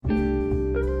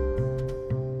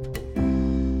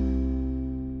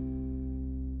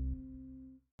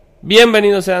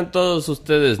Bienvenidos sean todos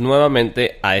ustedes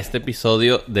nuevamente a este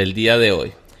episodio del día de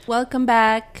hoy. Welcome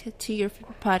back to your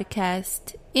favorite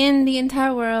podcast in the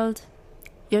entire world.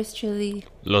 Yours truly.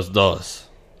 Los dos.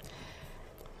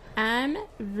 I'm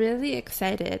really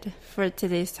excited for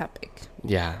today's topic.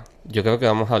 Ya, yo creo que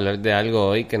vamos a hablar de algo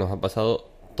hoy que nos ha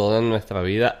pasado toda en nuestra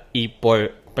vida y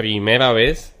por primera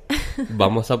vez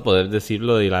vamos a poder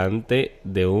decirlo delante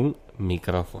de un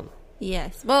micrófono.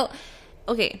 Yes. Well,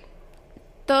 okay.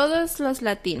 Todos los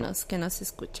latinos que nos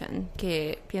escuchan,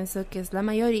 que pienso que es la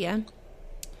mayoría.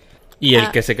 Y el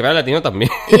que se crea latino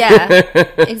también. Yeah,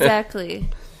 exactly.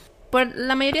 Por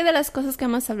la mayoría de las cosas que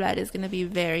vamos a hablar is going to be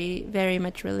very, very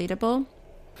much relatable.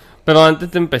 Pero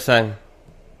antes de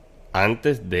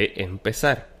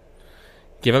empezar,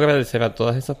 quiero agradecer a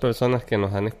todas esas personas que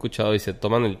nos han escuchado y se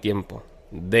toman el tiempo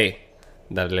de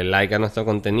darle like a nuestro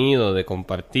contenido, de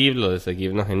compartirlo, de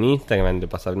seguirnos en Instagram, de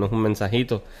pasarnos un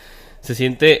mensajito. Se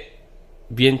siente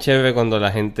bien chévere cuando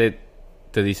la gente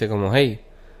te dice como, hey,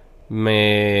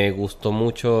 me gustó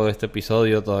mucho este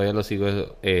episodio, todavía lo sigo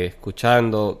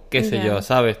escuchando, qué sé yo,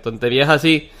 ¿sabes? Tonterías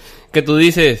así que tú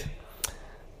dices,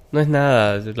 no es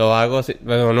nada, lo hago así,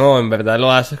 pero no, en verdad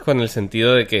lo haces con el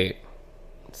sentido de que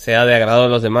sea de agrado a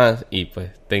los demás y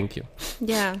pues, thank you.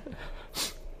 Yeah.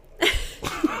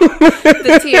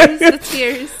 The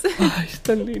tears. Ay, es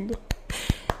tan lindo.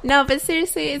 No, but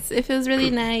seriously, it feels really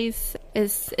nice.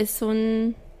 Es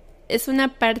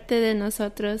una parte de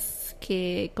nosotros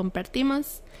que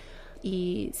compartimos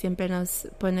y siempre nos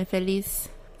pone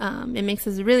feliz. It makes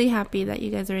us really happy that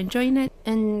you guys are enjoying it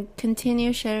and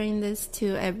continue sharing this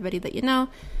to everybody that you know.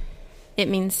 It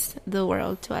means the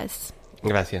world to us.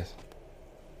 Gracias.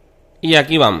 Y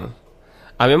aquí vamos.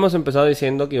 Habíamos empezado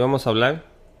diciendo que íbamos a hablar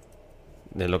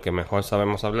de lo que mejor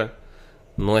sabemos hablar.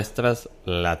 Nuestras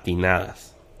latinadas.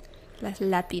 Las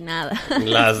latinadas.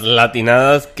 Las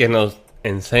latinadas que nos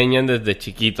enseñan desde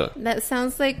chiquitos. That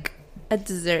sounds like a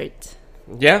dessert.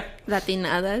 ¿Ya?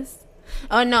 Latinadas.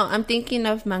 Oh no, I'm thinking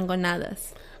of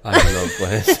mangonadas. Ay, no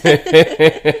puede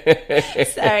ser.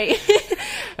 Sorry.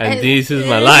 And this is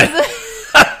my life.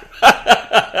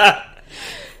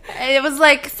 It was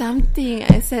like something.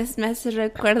 Me hace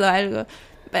recuerdo algo.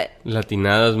 But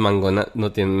Latinadas, mangonadas,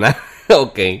 no tienen nada.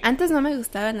 Ok. Antes no me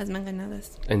gustaban las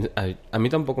mangonadas. A mí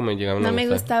tampoco me llegaban a gustar. No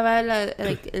me gustaba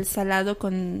el salado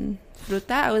con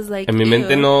fruta. I was like, en mi ew.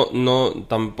 mente no,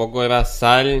 tampoco era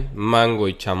sal, mango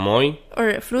y chamoy.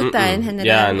 O fruta en general.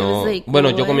 Ya, I no. was like, Bueno,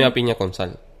 what? yo comía piña con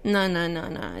sal. No.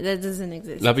 That doesn't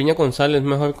exist. La piña con sal es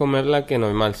mejor comerla que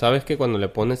normal. ¿Sabes que cuando le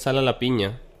pones sal a la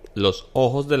piña, los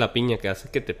ojos de la piña que hace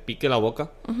que te pique la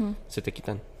boca, se te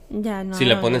quitan? Ya, no. Si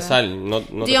le pones sal, no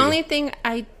The only thing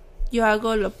yo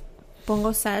hago,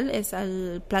 pongo sal, es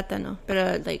al plátano.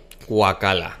 Pero, like...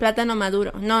 Guacala. Plátano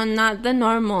maduro. No, not the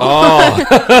normal. Oh.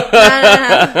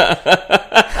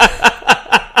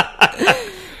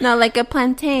 No, like a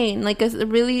plantain. Like a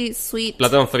really sweet...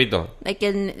 Plátano frito. Like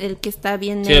el que está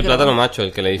bien negro. Sí, el plátano macho,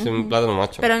 el que le dicen plátano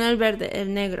macho. Pero no el verde,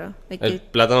 el negro. Like el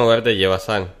plátano verde lleva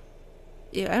sal.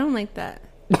 I don't like that.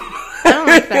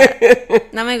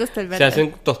 No me gusta el verde. Se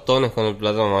hacen tostones con el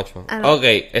plátano macho. Ok,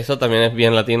 eso también es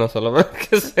bien latino, solo para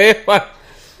que sepa.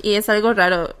 Y es algo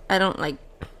raro. I don't like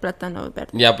plátano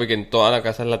verde. Ya, porque en todas las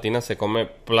casas latinas se come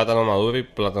plátano maduro y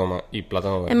plátano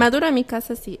verde. En maduro en mi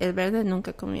casa sí, el verde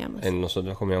nunca comíamos.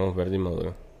 Nosotros comíamos verde y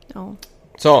maduro. Oh.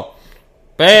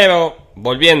 Pero,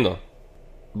 volviendo.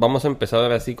 Vamos a empezar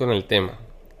ahora sí con el tema.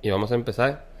 Y vamos a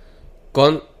empezar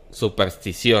con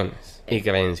supersticiones y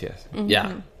creencias.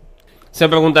 Ya. Se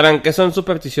preguntarán, ¿qué son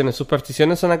supersticiones?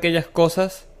 Supersticiones son aquellas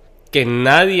cosas que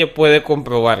nadie puede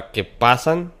comprobar que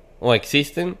pasan o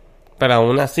existen, pero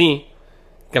aún así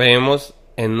creemos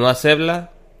en no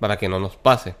hacerla para que no nos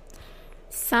pase.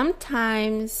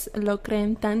 Sometimes lo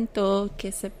creen tanto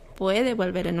que se puede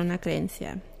volver en una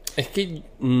creencia. Es que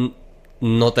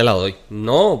no te la doy.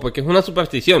 No, porque es una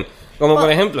superstición. Como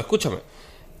por ejemplo, escúchame.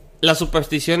 La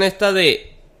superstición esta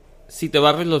de si te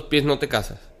barres los pies no te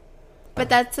casas. But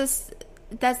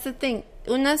that's the thing.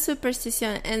 Una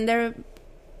superstición, and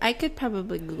I could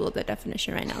probably Google the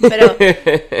definition right now. Pero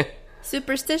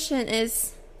superstition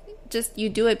is just you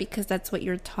do it because that's what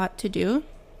you're taught to do.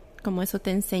 Como eso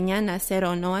te enseñan a hacer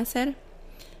o no hacer.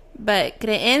 But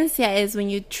creencia is when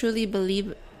you truly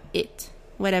believe it,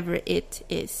 whatever it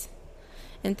is.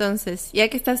 Entonces, ya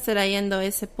que estás trayendo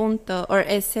ese punto o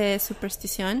esa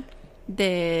superstición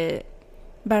de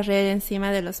barrer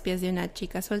encima de los pies de una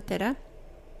chica soltera,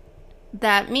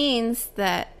 that means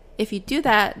that if you do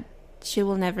that, she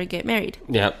will never get married.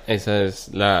 Ya, esa es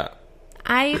la...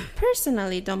 I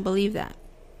personally don't believe that,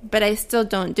 but I still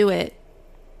don't do it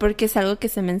porque es algo que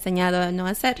se me ha enseñado a no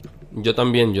hacer. Yo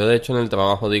también, yo de hecho en el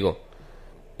trabajo digo,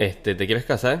 ¿te quieres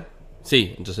casar?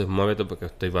 Sí, entonces muévete porque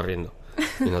estoy barriendo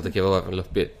y no te quiero barrer los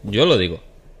pies. Yo lo digo.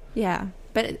 Yeah,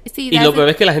 but see, Y lo peor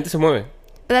es que la gente se mueve.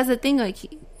 But that's the thing, like,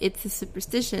 it's a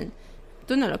superstition.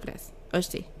 Tú no lo crees, ¿o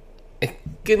sí? Es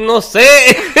que no sé.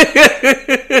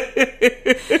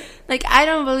 Like, I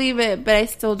don't believe it, but I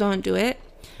still don't do it.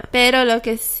 Pero lo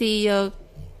que sí yo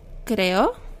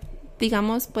creo,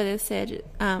 digamos, puede ser,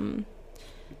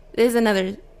 there's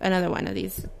another one of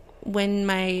these. When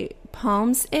my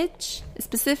palms itch,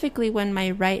 specifically when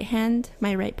my right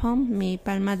palm, mi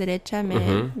palma derecha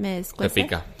me escuece. Te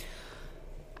pica.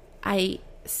 I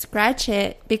scratch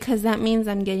it because that means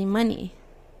I'm getting money.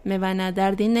 Me van a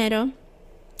dar dinero.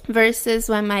 Versus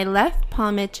when my left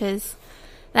palm itches,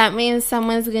 that means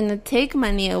someone's gonna take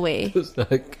money away.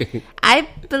 Okay. I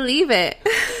believe it.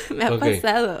 Me ha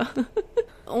pasado.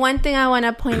 One thing I want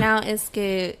to point out is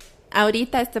que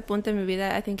ahorita a este punto en mi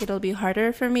vida, I think it'll be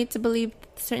harder for me to believe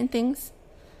certain things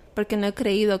porque no he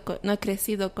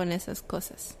crecido con esas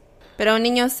cosas. Pero a un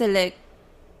niño se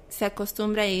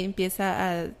acostumbra y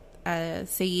empieza a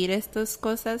seguir estas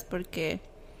cosas porque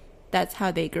that's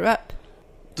how they grew up.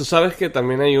 Tú sabes que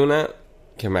también hay una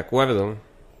que me acuerdo,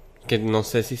 que no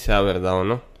sé si sea verdad o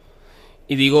no.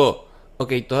 Y digo,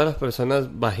 ok, todas las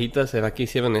personas bajitas, ¿será que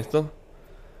hicieron esto?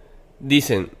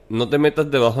 Dicen, no te metas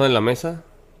debajo de la mesa,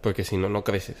 porque si no, no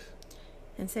creces.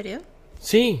 ¿En serio?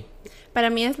 Sí. Para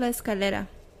mí es la escalera.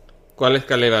 ¿Cuál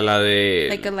escalera? La de...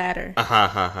 Like a ladder.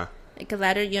 Ajá. Like a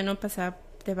ladder, yo no pasaba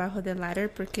debajo del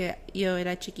ladder porque yo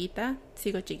era chiquita.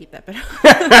 Sigo chiquita, pero...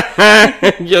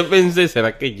 Yo pensé,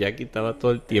 ¿será que Jackie estaba todo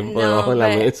el tiempo debajo de la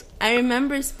mesa? I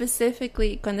remember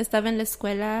specifically cuando estaba en la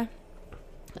escuela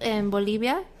en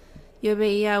Bolivia, yo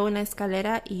veía una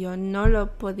escalera y yo no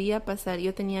lo podía pasar.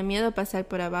 Yo tenía miedo de pasar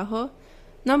por abajo.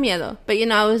 No miedo, but you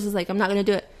know, I was just like, I'm not going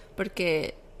to do it.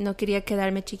 Porque no quería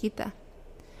quedarme chiquita.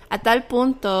 A tal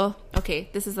punto, okay,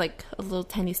 this is like a little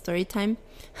tiny story time.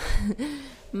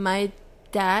 My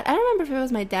dad, I don't remember if it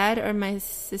was my dad or my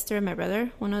sister or my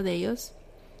brother, uno de ellos,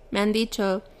 me han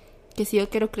dicho que si yo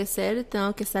quiero crecer,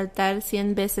 tengo que saltar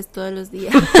 100 veces todos los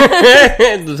días.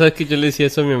 Tú sabes que yo le decía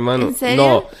eso a mi hermano. ¿En serio?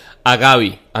 No, a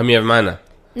Gaby, a mi hermana.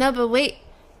 No, but wait,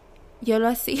 yo lo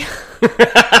hacía.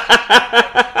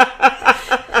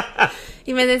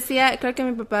 Y me decía, creo que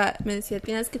mi papá me decía,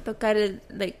 tienes que tocar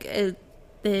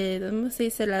 ¿cómo se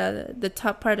dice? The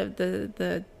top part of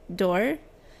the door,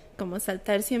 como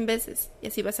saltar 100 veces y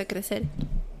así vas a crecer.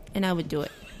 And I would do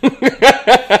it.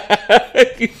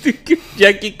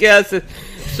 Jackie, ¿qué haces?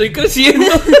 Estoy creciendo.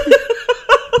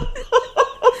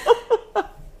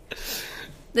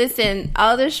 Listen,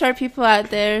 all the short people out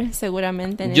there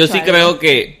seguramente han Yo hecho sí algo. creo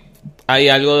que hay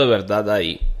algo de verdad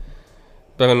ahí.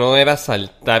 Pero no era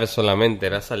saltar solamente,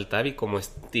 era saltar y como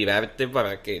estirarte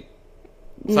para que,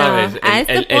 ¿sabes? No, a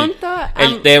este punto...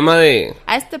 El tema de...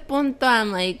 A este punto,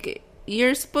 I'm like,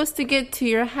 you're supposed to get to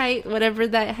your height, whatever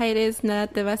that height is, nada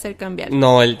te va a hacer cambiar.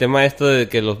 No, el tema esto de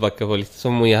que los basquetbolistas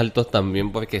son muy altos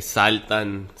también porque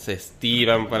saltan, se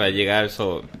estiran para llegar,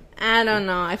 so... I don't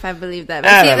know if I believe that.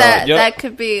 But see, that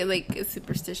could be like a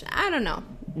superstition. I don't know.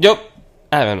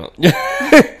 I don't know.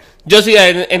 Yo sí,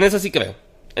 en eso sí creo.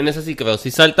 En eso sí creo.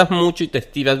 Si saltas mucho y te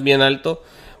estiras bien alto,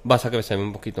 vas a crecer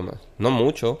un poquito más. No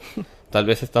mucho. Tal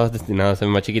vez estabas destinada a ser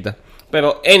más chiquita.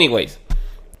 Pero, anyways.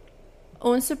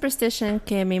 Un superstition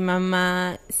que mi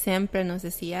mamá siempre nos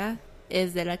decía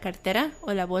es de la cartera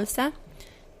o la bolsa.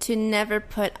 To never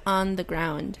put on the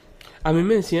ground. A mí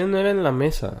me decían no era en la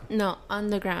mesa. No, on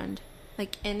the ground.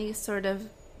 Like any sort of...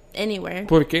 Anywhere.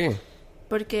 ¿Por qué?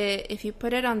 Porque if you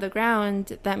put it on the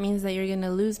ground, that means that you're going to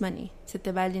lose money. Se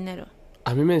te va el dinero.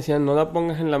 A mí me decían no la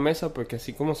pongas en la mesa porque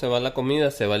así como se va la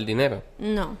comida, se va el dinero.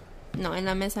 No, en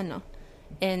la mesa no.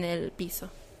 En el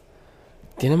piso.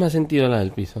 Tiene más sentido la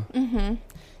del piso.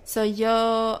 So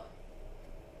yo...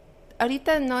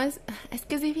 Ahorita no es... Es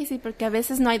que es difícil porque a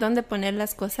veces no hay dónde poner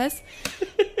las cosas.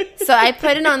 So I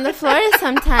put it on the floor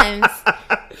sometimes.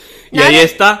 Y ahí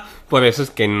está. Por eso es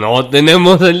que no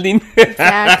tenemos el dinero.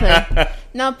 Exactly.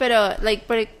 No, pero, like,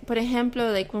 por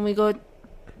ejemplo, like, when we go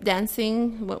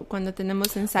dancing, cuando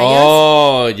tenemos ensayos.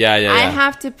 Oh, ya. I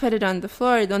have to put it on the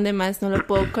floor. Donde más no lo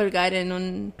puedo colgar en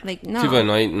un... Like, no. Sí, pero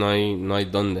no hay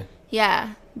dónde.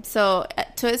 Yeah. So,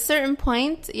 to a certain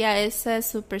point, esa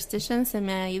superstition se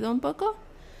me ha ido un poco.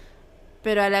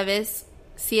 Pero a la vez,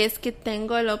 si es que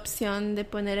tengo la opción de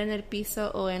poner en el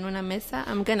piso o en una mesa,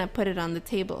 I'm gonna put it on the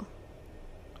table.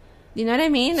 You know what I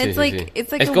mean? Sí, it's like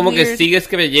es a como weird... que sigues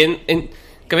creyendo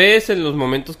crees en los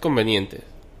momentos convenientes.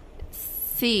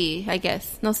 Sí, I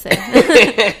guess. No sé.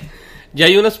 Ya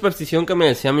hay una superstición que me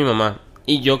decía mi mamá.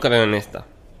 Y yo creo en esta.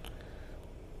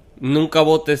 Nunca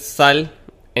botes sal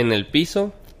en el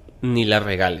piso ni la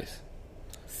regales.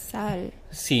 Sal.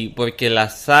 Sí, porque la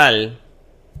sal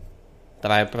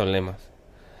trae problemas.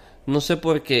 No sé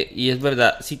por qué, y es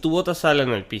verdad, si tú botas sal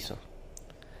en el piso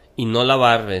y no la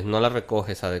barres, no la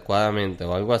recoges adecuadamente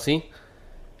o algo así,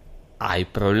 hay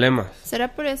problemas.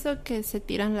 ¿Será por eso que se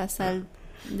tiran la sal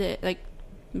de, like,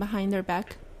 behind their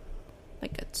back?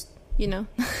 Like, you know?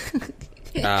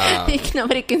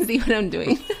 Nobody can see what I'm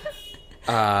doing.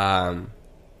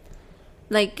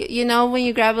 Like, you know when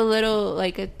you grab a little,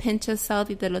 like a pinch of salt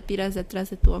y te lo tiras detrás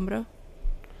de tu hombro?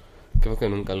 Creo que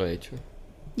nunca lo he hecho.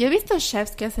 Yo he visto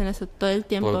chefs que hacen eso todo el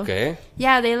tiempo. ¿Por qué?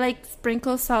 Yeah, they like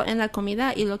sprinkle salt en la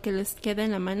comida y lo que les queda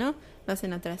en la mano lo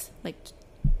hacen atrás. Like,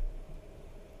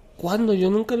 ¿cuándo? Yo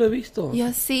nunca lo he visto.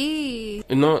 yo sí.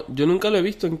 No, yo nunca lo he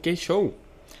visto. ¿En qué show?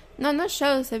 No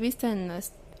shows. He visto en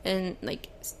like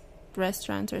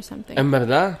restaurants or something. ¿En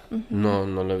verdad? No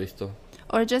lo he visto.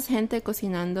 Or just gente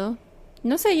cocinando.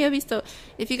 No sé, yo he visto.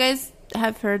 If you guys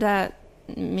have heard that,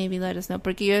 maybe let us know.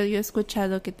 Porque yo he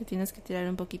escuchado que te tienes que tirar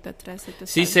un poquito atrás de tu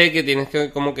Sí sal. sé que tienes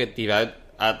que como que tirar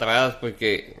atrás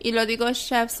porque... Y lo digo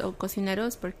chefs o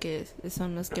cocineros porque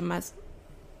son los que más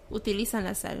utilizan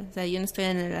la sal. O sea, yo no estoy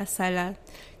en la sala.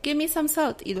 Give me some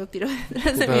salt. Y lo tiro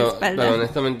detrás de mi espalda. Pero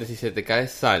honestamente, si se te cae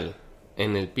sal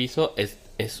en el piso, es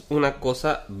una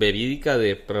cosa verídica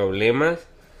de problemas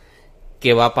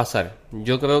que va a pasar.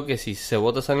 Yo creo que si se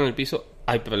bota sal en el piso,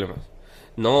 hay problemas.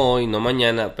 No hoy, no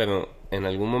mañana, pero en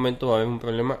algún momento va a haber un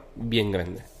problema bien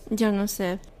grande. Yo no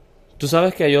sé. Tú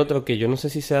sabes que hay otro que yo no sé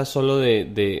si sea solo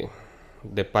de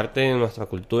parte de nuestra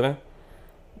cultura,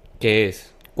 que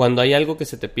es cuando hay algo que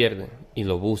se te pierde y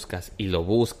lo buscas y lo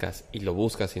buscas y lo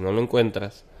buscas y no lo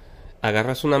encuentras,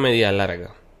 agarras una media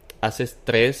larga, haces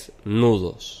 3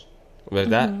 nudos,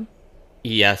 ¿verdad?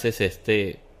 Y haces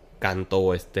este canto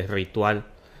o este ritual.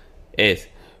 Es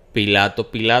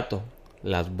Pilato, Pilato,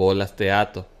 las bolas te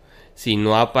ato. Si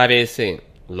no aparece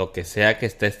lo que sea que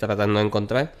estés tratando de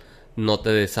encontrar, no te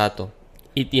desato.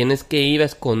 Y tienes que ir a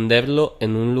esconderlo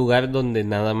en un lugar donde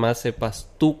nada más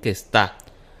sepas tú que está.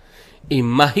 Y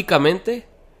mágicamente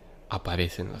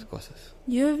aparecen las cosas.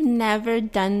 You've never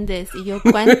done this. Y yo,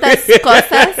 ¿cuántas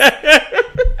cosas?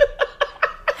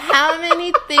 How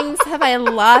many things have I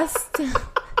lost?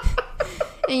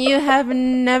 And you have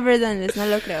never done this. No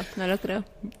lo creo.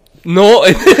 No.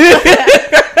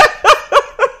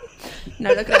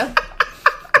 No lo creo.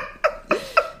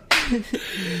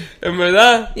 En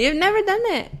verdad. You've never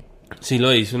done it. Sí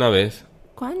lo hice una vez.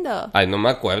 ¿Cuándo? Ay, no me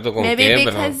acuerdo con Maybe qué,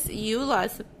 because you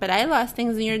lost, but I lost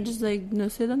things and you're just like, no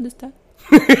sé dónde está.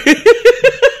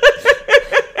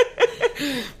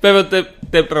 Pero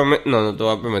te prometo... No te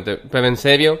voy a prometer. Pero en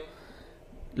serio,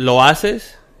 lo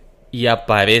haces y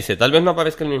aparece. Tal vez no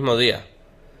aparezca el mismo día,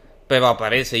 pero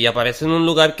aparece. Y aparece en un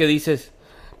lugar que dices...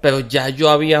 Pero ya yo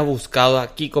había buscado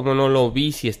aquí, como no lo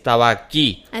vi si estaba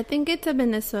aquí. I think it's a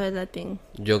Venezuela thing.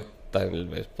 Yo tal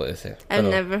vez puede ser. I've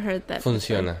never heard that.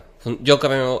 Funciona. Yo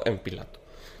creo en Pilato.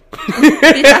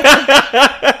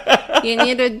 You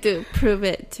need to prove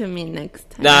it to me next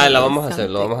time. Nah, lo vamos a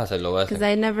hacer, lo voy a hacer. Because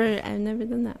I've never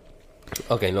done that.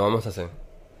 Ok, lo vamos a hacer.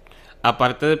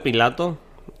 Aparte de Pilato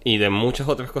y de muchas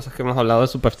otras cosas que hemos hablado de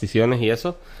supersticiones y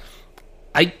eso,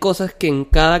 hay cosas que en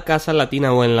cada casa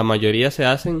latina o en la mayoría se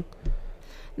hacen.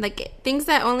 Like things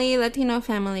that only Latino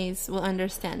families will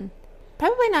understand.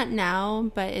 Probably not now,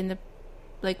 but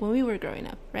like when we were growing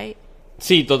up, right?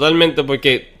 Sí, totalmente,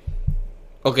 porque...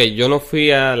 Ok, yo no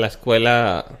fui a la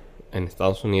escuela en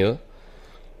Estados Unidos,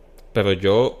 pero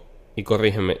yo, y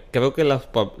corrígeme, creo que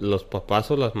los papás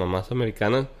o las mamás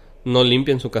americanas no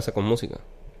limpian su casa con música.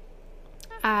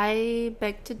 I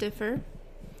beg to differ.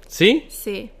 ¿Sí?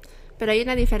 Sí, pero hay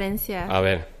una diferencia. A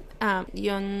ver.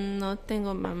 Yo no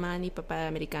tengo mamá ni papá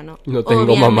americano. No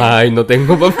tengo mamá y no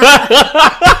tengo papá.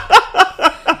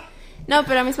 No,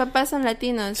 pero mis papás son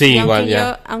latinos. Sí, y igual,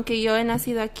 ya. Aunque yo he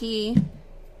nacido aquí,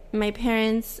 my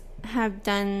parents have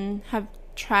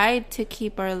tried to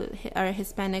keep our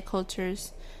Hispanic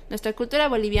cultures, nuestra cultura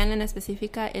boliviana en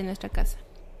específica, en nuestra casa.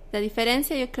 La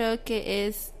diferencia yo creo que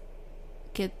es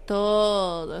que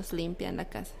todos limpian la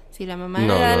casa. Si la mamá le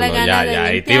da la gana de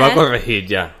limpiar, y te iba a corregir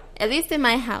ya. At least in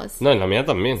my house. No, en la mía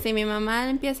también. Si mi mamá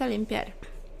empieza a limpiar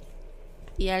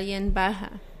y alguien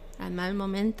baja al mal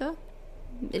momento,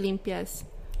 limpias,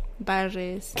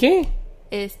 barres. ¿Qué?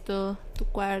 Esto, tu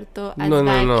cuarto, haz No.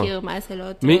 vacuum, haz el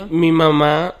otro. Mi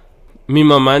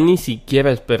mamá ni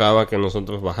siquiera esperaba que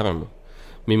nosotros bajáramos.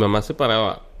 Mi mamá se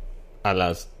paraba a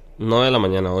las 9 de la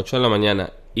mañana, 8 de la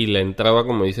mañana y le entraba,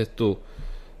 como dices tú,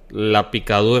 la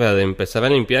picadura de empezar a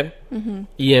limpiar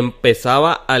y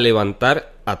empezaba a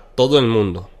levantar a todo el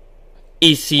mundo.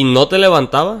 Y si no te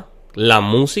levantaba, la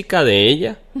música de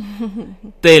ella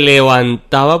te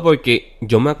levantaba, porque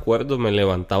yo me acuerdo, me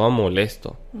levantaba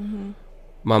molesto.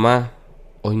 Mamá,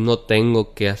 hoy no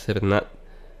tengo que hacer nada.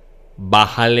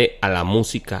 Bájale a la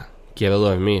música, quiero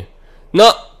dormir. No,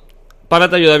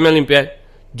 párate a ayudarme a limpiar.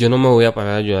 Yo no me voy a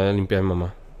parar a ayudar a limpiar,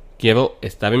 mamá. Quiero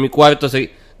estar en mi cuarto.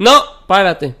 No,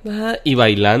 párate. Y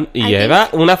bailando. Y era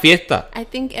una fiesta. I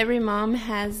think every mom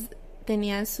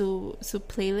tenía su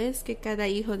playlist que cada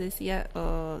hijo decía,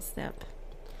 oh, snap.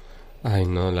 Ay,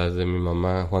 no, las de mi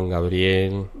mamá, Juan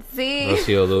Gabriel, Sí.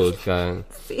 Rocío Dúrcal,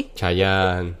 Sí.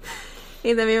 Chayanne.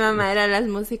 Y de mi mamá eran las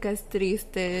músicas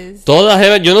tristes. Todas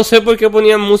eran, yo no sé por qué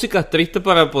ponían músicas tristes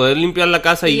para poder limpiar la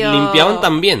casa y limpiaban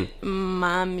también.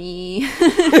 Mami.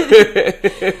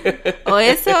 O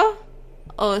eso,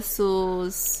 o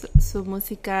su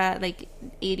música, like,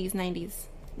 80s, 90s,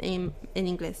 en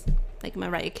inglés. Like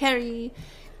Mariah Carey,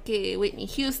 que Whitney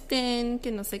Houston,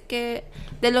 que no sé qué.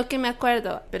 De lo que me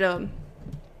acuerdo, pero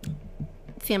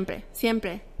siempre.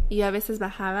 Y yo a veces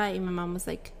bajaba y mi mamá was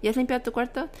like, ¿ya has limpiado tu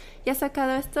cuarto? ¿Ya has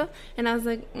sacado esto? And I was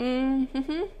like,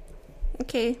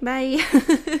 okay, bye.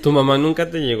 ¿Tu mamá nunca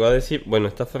te llegó a decir? Bueno,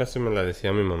 esta frase me la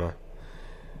decía mi mamá.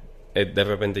 De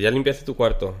repente, ya limpiaste tu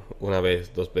cuarto una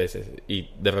vez, 2 veces, y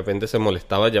de repente se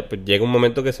molestaba. Ya llega un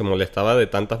momento que se molestaba de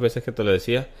tantas veces que te lo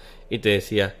decía, y te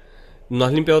decía, ¿no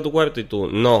has limpiado tu cuarto? Y tú,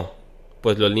 no,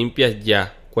 pues lo limpias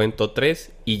ya. Cuento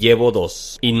 3 y llevo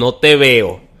 2. Y no te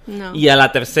veo. No. Y a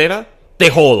la tercera te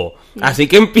jodo. No. Así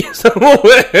que empieza a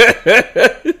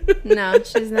mover. No,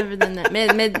 she's never done that.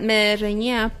 Me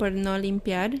reñía por no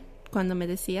limpiar cuando me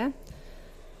decía.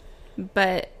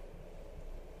 But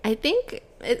I think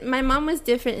my mom was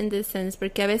different in this sense,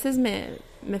 porque a veces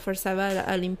me forzaba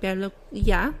a limpiarlo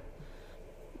ya.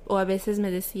 O a veces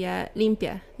me decía,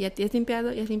 limpia. ¿Ya te has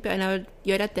limpiado? ¿Ya has limpiado? And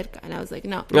yo era terca. And I was like,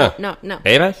 no.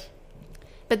 ¿Eras?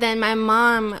 But then my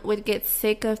mom would get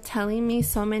sick of telling me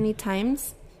so many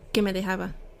times que me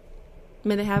dejaba.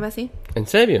 Me dejaba así. ¿En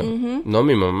serio? No,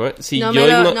 mi mamá. Si no,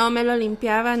 no me lo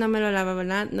limpiaba, no me lo lavaba,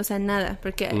 no, o sea, nada.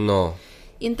 Porque. No.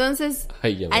 Y entonces,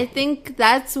 Ay, I think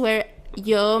that's where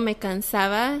yo me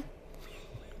cansaba.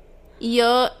 Y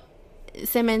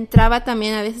se me entraba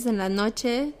también a veces en la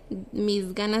noche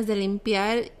mis ganas de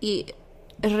limpiar y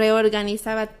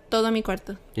reorganizaba todo mi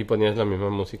cuarto. ¿Y ponías la misma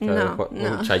música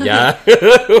no. Chayanne?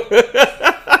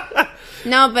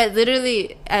 No, but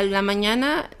literally, a la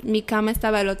mañana, mi cama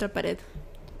estaba a la otra pared.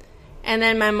 And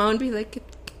then my mom would be like,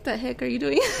 what the heck are you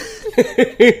doing?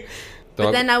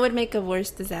 But then I would make a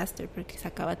worse disaster porque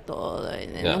sacaba todo y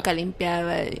nunca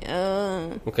limpiaba.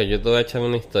 Ok, yo te voy a echar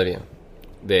una historia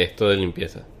de esto de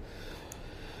limpieza.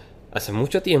 Hace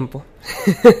mucho tiempo,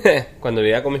 cuando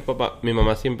vivía con mis papás, mi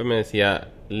mamá siempre me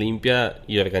decía, limpia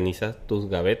y organiza tus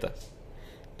gavetas.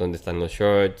 Donde están los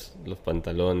shorts, los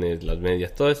pantalones, las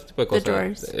medias, todo ese tipo de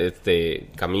cosas.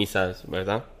 Camisas,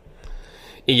 ¿verdad?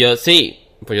 Y yo, sí,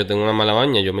 pues yo tengo una mala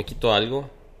maña, yo me quito algo,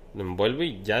 lo envuelvo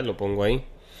y ya lo pongo ahí.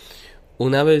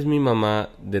 Una vez mi mamá,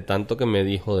 de tanto que me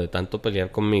dijo, de tanto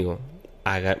pelear conmigo,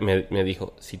 me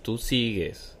dijo, si tú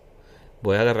sigues,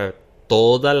 voy a agarrar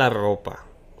toda la ropa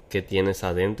que tienes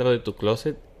adentro de tu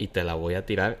closet y te la voy a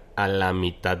tirar a la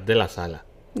mitad de la sala.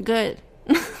 Good.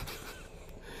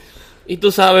 Y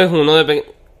tú sabes, uno de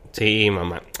sí,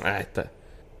 mamá, está.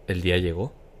 El día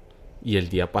llegó y el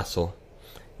día pasó.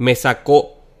 Me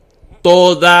sacó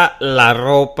toda la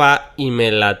ropa y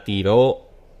me la tiró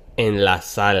en la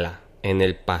sala, en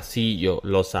el pasillo,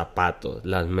 los zapatos,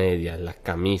 las medias, las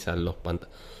camisas, los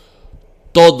pantalones,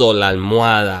 todo, la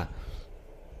almohada,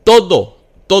 todo.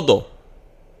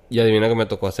 Y adivina que me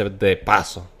tocó hacer de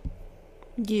paso.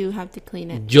 You have to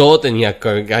clean it. Yo tenía que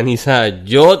organizar,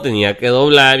 yo tenía que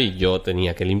doblar y yo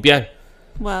tenía que limpiar.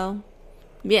 Well,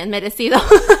 bien merecido.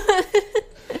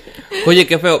 Oye,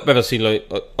 qué feo, pero si lo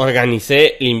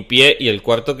organicé, limpié y el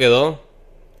cuarto quedó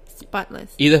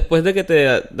spotless. Y después de que te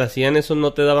hacían eso,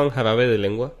 ¿no te daban jarabe de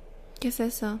lengua? ¿Qué es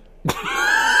eso?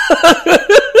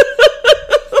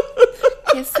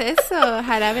 ¿Qué es eso?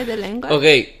 ¿Jarabe de lengua? Ok,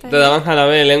 te daban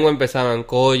jarabe de lengua, empezaban,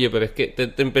 oye, pero es que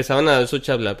te empezaban a dar su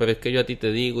charla, pero es que yo a ti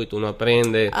te digo y tú no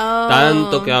aprendes.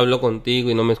 Tanto que hablo contigo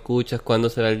y no me escuchas, ¿cuándo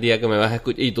será el día que me vas a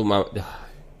escuchar? Y tu mamá...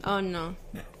 Oh, no.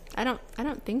 I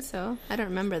don't think so. I don't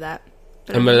remember that.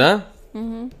 Pero ¿en verdad?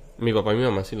 Mi papá y mi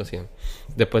mamá sí lo hacían.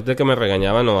 Después de que me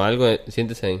regañaban o algo,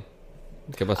 siéntese ahí.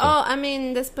 ¿Qué pasó? Oh, I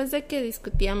mean, después de que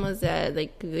discutíamos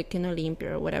de que no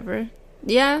limpio o whatever.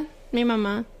 Yeah, mi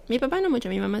mamá. Mi papá no mucho,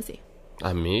 mi mamá sí.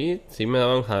 A mí sí me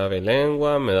daban jarabe de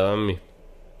lengua, me daban mis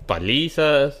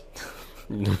palizas.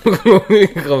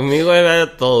 Conmigo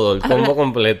era todo, el combo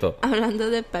completo. Hablando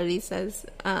de palizas,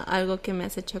 algo que me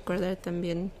has hecho acordar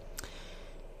también.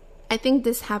 I think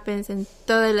this happens en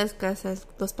todas las casas.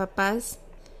 Los papás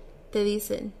te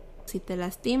dicen, si te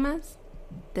lastimas,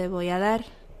 te voy a dar.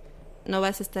 No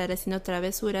vas a estar haciendo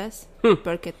travesuras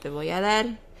porque te voy a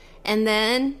dar. And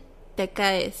then te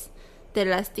caes, te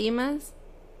lastimas.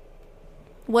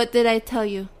 What did I tell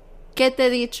you? ¿Qué te he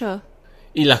dicho?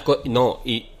 Y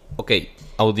ok,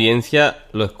 audiencia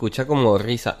lo escucha como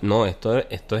risa. No, esto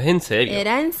es en serio.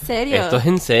 Era en serio. Esto es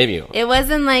en serio. It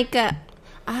wasn't like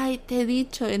ay, te he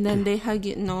dicho, and then they hug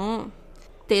you. No,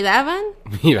 te daban.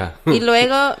 Mira. Y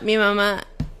luego mi mamá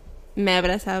me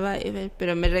abrazaba,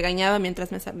 pero me regañaba mientras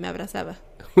me abrazaba.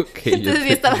 Okay, entonces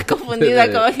yo estaba confundida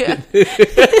como que...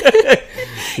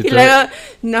 y luego,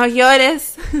 no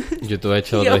llores. Yo te voy a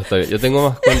echar otra historia. Yo tengo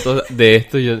más cuentos de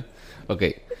esto. Ok,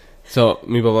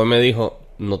 mi papá me dijo,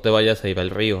 no te vayas a ir al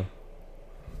río.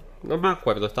 No me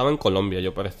acuerdo, estaba en Colombia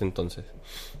yo para este entonces.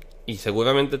 Y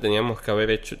seguramente teníamos que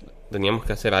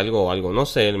hacer algo o algo. No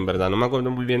sé, en verdad no me acuerdo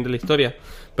muy bien de la historia.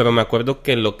 Pero me acuerdo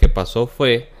que lo que pasó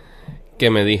fue que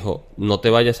me dijo, no te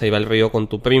vayas a ir al río con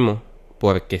tu primo,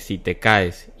 porque si te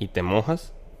caes y te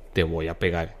mojas, te voy a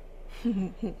pegar.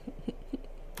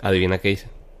 Adivina qué hice.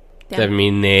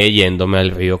 Terminé yéndome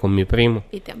al río con mi primo.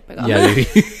 Y te han pegado.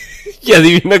 Y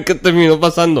adivina qué terminó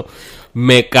pasando.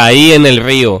 Me caí en el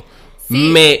río. Sí.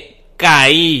 Me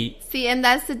caí. Sí, and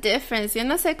that's the difference. Yo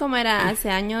no sé cómo era hace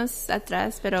años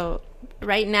atrás, pero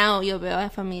right now yo veo a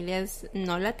familias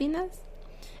no latinas.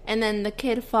 And then the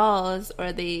kid falls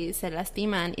or se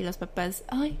lastiman y los papás,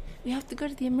 ay, we have to go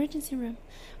to the emergency room.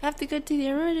 We have to go to the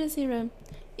emergency room.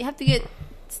 You have to get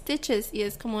stitches. Y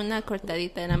es como una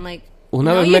cortadita. And I'm like,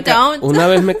 una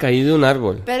vez me caí de un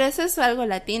árbol. Pero eso es algo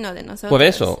latino de nosotros. Por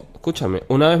eso, escúchame,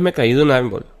 una vez me caí de un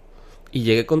árbol y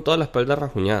llegué con toda la espalda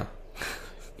rajuñada.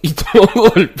 Y todo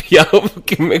golpeado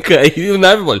porque me caí de un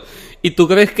árbol. ¿Y tú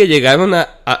crees que llegaron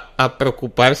a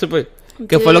preocuparse? Pues,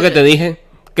 ¿qué fue lo que te dije?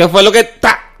 ¿Qué fue lo que...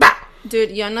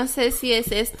 Dude, yo no sé si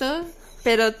es esto,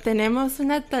 pero tenemos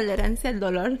una tolerancia al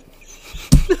dolor.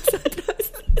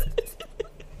 Nosotros.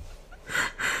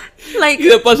 Y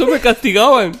de paso me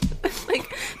castigaban.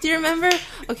 Do you remember?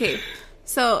 Okay,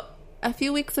 so a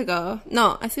few weeks ago,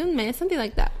 no, hace un mes, something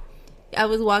like that, I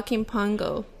was walking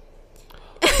Pongo.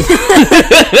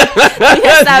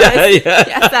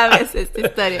 Ya sabes esta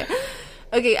historia.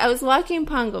 Okay, I was walking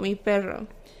Pongo, mi perro,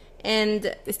 and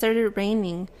it started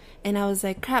raining, and I was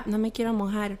like, crap, no me quiero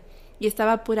mojar. Y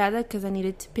estaba apurada because I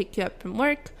needed to pick you up from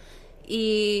work.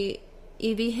 Y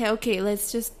dije, okay,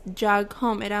 let's just jog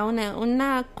home. Era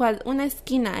una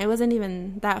esquina. It wasn't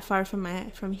even that far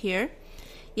from here.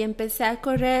 Y empecé a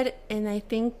correr, and I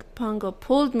think Pongo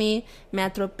pulled me. Me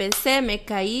atropecé, me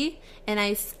caí, and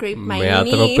I scraped my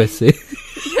knee. Me atropecé.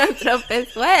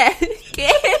 ¿Qué?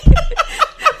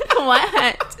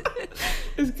 What?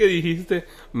 Es que dijiste,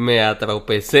 me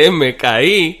atropecé, me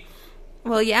caí.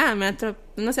 Well, yeah,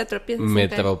 no se atropieza. Me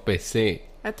tropecé.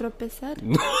 ¿Atropezar?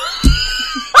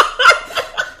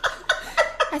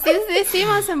 Así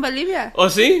decimos en Bolivia. ¿Oh,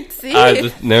 sí? Sí.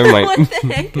 Never mind. What the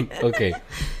heck? Okay.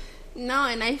 No,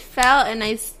 and I fell and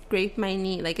I scraped my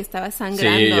knee, like estaba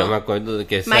sangrando. Sí, yo me acuerdo de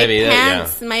que esa herida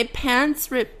My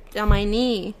pants ripped on my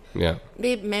knee. Yeah.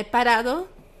 Me he parado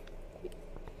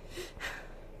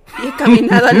y he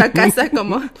caminado a la casa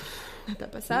como, ¿qué te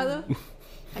ha pasado?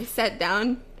 I sat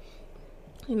down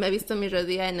y me he visto mi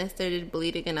rodilla and I started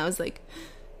bleeding and I was like,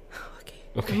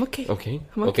 I'm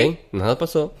okay. Nada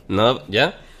pasó. Nada,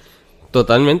 ya.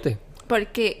 Totalmente.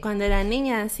 Porque cuando era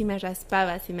niña, si me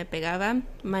raspaba, si me pegaba,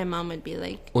 my mom would be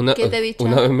like, ¿qué te he dicho?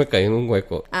 Una vez me caí en un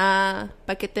hueco.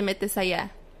 ¿Para qué te metes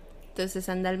allá? Entonces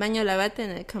anda al baño, lávate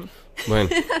and I come. Bueno.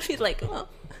 I'd be like, oh.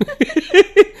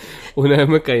 Una vez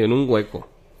me caí en un hueco.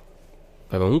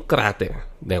 Pero un cráter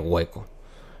de hueco.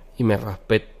 Y me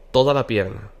raspé toda la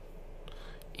pierna.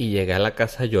 Y llegué a la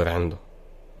casa llorando.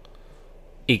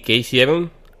 ¿Y qué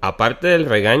hicieron? Aparte del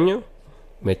regaño,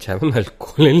 me echaron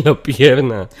alcohol en la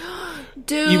pierna.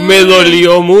 Dude. Y me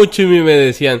dolió mucho y me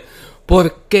decían,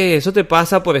 ¿por qué? Eso te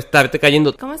pasa por estarte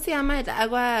cayendo. ¿Cómo se llama el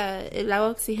agua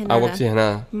oxigenada? Agua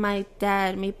oxigenada.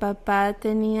 Mi papá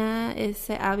tenía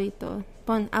ese hábito.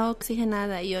 Pon agua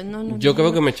oxigenada. Y yo, no. Yo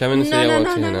creo que me echaban ese agua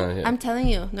oxigenada. No. I'm telling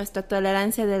you, nuestra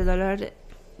tolerancia del dolor.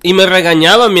 Y me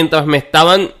regañaban mientras me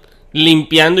estaban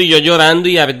limpiando y yo llorando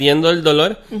y ardiendo el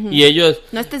dolor. Uh-huh. Y ellos...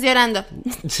 No estés llorando.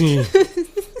 Sí.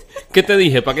 ¿Qué te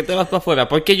dije? ¿Para qué te vas para afuera?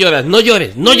 ¿Por qué lloras? No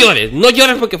llores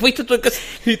porque fuiste tú en casa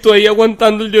y tú ahí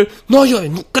aguantando el lloro. No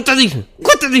llores. ¿Qué te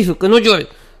dije? Que no llores.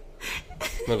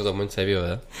 Me lo tomo en serio,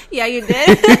 ¿verdad? Yeah, you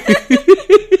did.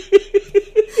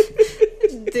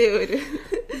 Dude.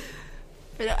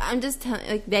 Pero I'm just telling,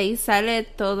 like, de ahí sale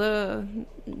todo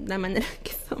la manera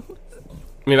que somos.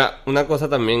 Mira, una cosa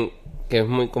también que es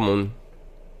muy común,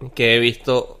 que he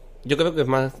visto, yo creo que es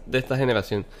más de esta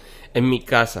generación. En mi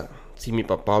casa, si mi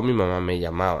papá o mi mamá me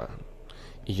llamaban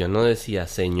y yo no decía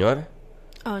señor,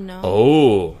 Oh,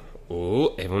 no.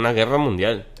 es una guerra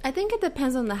mundial. I think it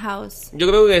depends on the house. Yo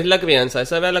creo que es la crianza,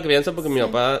 esa era la crianza porque mi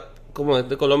papá, como es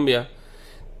de Colombia,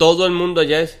 todo el mundo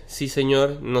allá es sí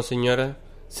señor, no señora,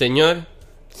 señor,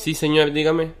 sí señor,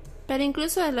 dígame. Pero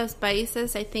incluso en los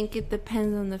países, I think it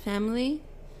depends on the family.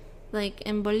 Like,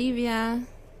 en Bolivia,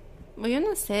 well, yo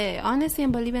no sé, honestly,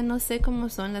 en Bolivia no sé cómo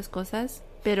son las cosas,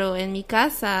 pero en mi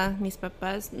casa, mis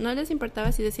papás, no les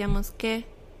importaba si decíamos qué.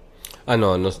 Ah,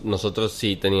 no, nosotros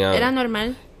sí teníamos... Era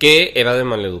normal. Que era de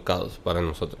maleducados para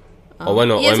nosotros. O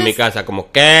bueno, o Y eso en mi es- casa,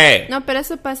 como ¿qué? No, pero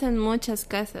eso pasa en muchas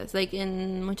casas, like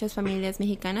en muchas familias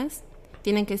mexicanas.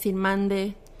 Tienen que decir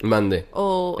mande. Mande.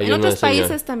 O en Ellos no otros es señor.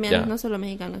 países también, Ya. no solo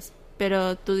mexicanos.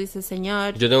 Pero tú dices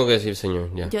señor. Yo tengo que decir señor,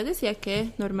 ya. Yo decía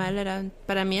que normal era,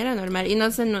 para mí era normal. Y no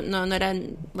sé, no era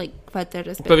like falta de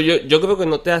respeto. Pero yo creo que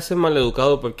no te hace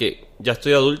maleducado porque ya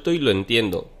estoy adulto y lo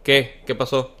entiendo. ¿Qué? ¿Qué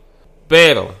pasó?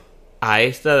 Pero a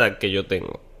esta edad que yo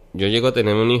tengo, yo llego a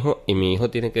tener un hijo y mi hijo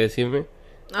tiene que decirme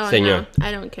Oh, señor. no,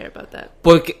 I don't care about that.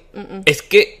 Porque es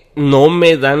que no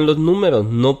me dan los números,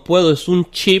 no puedo, es un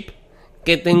chip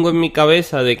que tengo en mi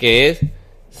cabeza de que es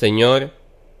señor,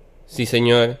 sí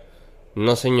señor,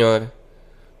 no señor.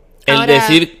 El Ahora-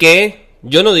 decir que,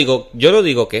 yo no digo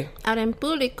que, Ahora en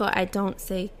público, I don't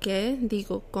say qué,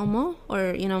 digo cómo,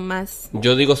 or, más.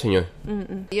 yo digo señor.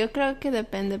 Yo creo que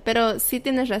depende, pero sí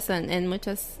tienes razón, en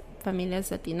muchas familias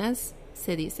latinas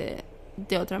se dice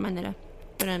de otra manera,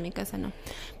 pero en mi casa no.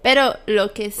 Pero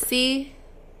lo que sí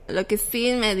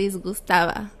me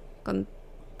disgustaba con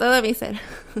todo mi ser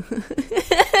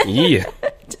Yeah.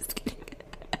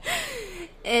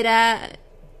 era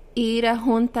ir a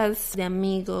juntas de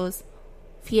amigos,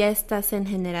 fiestas en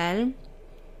general,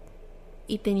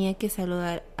 y tenía que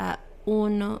saludar a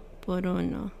uno por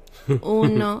uno.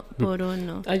 Uno por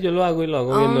uno. Yo lo hago y lo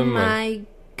hago Oh bien normal. my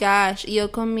gosh.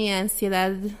 Yo con mi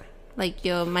ansiedad, my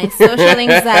social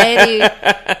anxiety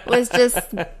was just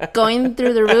going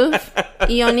through the roof.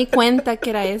 Y yo ni cuenta que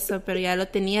era eso, pero ya lo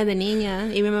tenía de niña.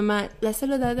 Y mi mamá, ¿le has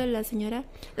saludado a la señora?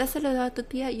 ¿Le has saludado a tu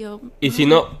tía? Y yo, Y si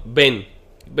no, ven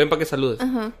para que saludes.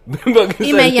 Ajá. Ven para que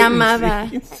Y me saludes. llamaba.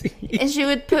 Sí, sí. And she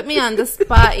would put me on the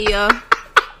spot. Y yo,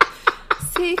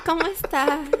 sí, ¿cómo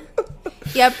está?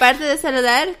 Y aparte de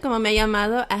saludar, como me ha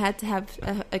llamado, I had to have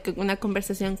una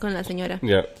conversación con la señora.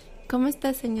 Ya. ¿Cómo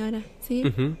está, señora? Sí.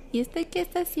 Ujú. ¿Y usted qué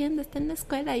está haciendo? ¿Está en la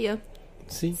escuela? Y yo,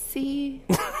 Sí. sí.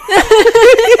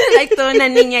 Like toda una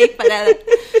niña ahí parada.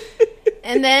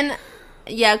 And then,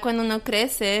 ya cuando uno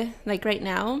crece, like right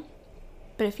now,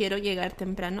 prefiero llegar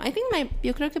temprano.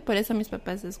 Yo creo que por eso a mis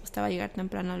papás les gustaba llegar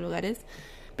temprano a lugares.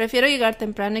 Prefiero llegar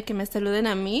temprano y que me saluden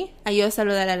a mí, a yo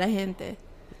saludar a la gente.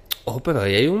 Oh, pero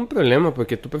ahí hay un problema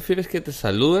porque tú prefieres que te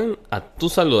saluden a tú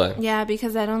saludar. Yeah,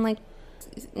 because I don't like...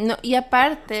 No, y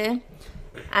aparte,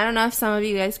 I don't know if some of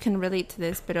you guys can relate to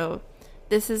this, pero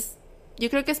yo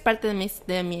creo que es parte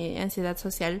de mi ansiedad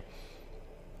social.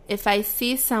 If I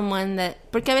see someone that...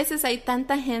 Porque a veces hay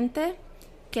tanta gente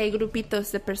que hay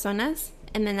grupitos de personas,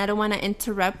 and then I don't want to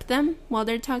interrupt them while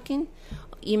they're talking.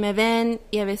 Y me ven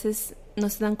y a veces no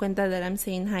se dan cuenta that I'm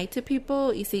saying hi to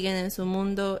people y siguen en su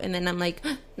mundo, and then I'm like,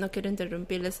 no quiero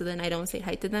interrumpirles, so then I don't say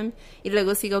hi to them. Y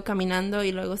luego sigo caminando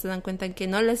y luego se dan cuenta que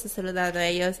no les he saludado a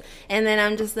ellos, and then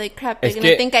I'm just like, crap, they're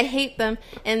gonna think I hate them,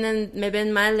 and then me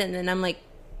ven mal, and then I'm like,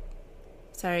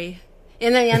 sorry. Y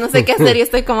then ya no sé qué hacer y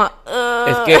estoy como, ugh.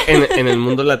 Es que en el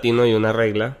mundo latino hay una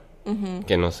regla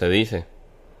que no se dice,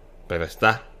 pero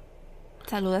está.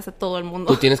 Saludas a todo el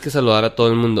mundo. Tú tienes que saludar a todo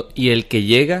el mundo y el que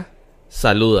llega,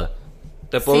 saluda.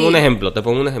 Te pongo Sí. un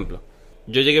ejemplo.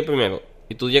 Yo llegué primero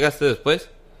y tú llegaste después.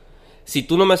 Si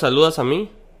tú no me saludas a mí,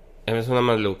 eres una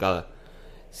maleducada.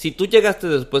 Si tú llegaste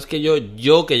después que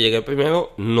yo que llegué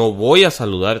primero, no voy a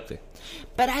saludarte.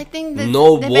 But I think this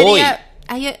No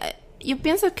yo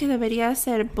pienso que debería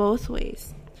ser both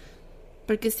ways.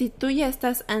 Porque si tú ya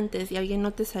estás antes y alguien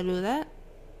no te saluda,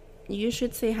 you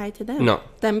should say hi to them. No.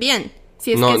 También.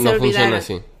 Si es No, que se no olvidaron. funciona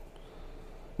así.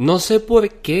 No sé por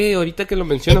qué, ahorita que lo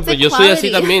mencionas, It's pero yo soy así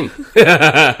equality.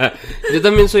 también. Yo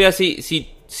también soy así.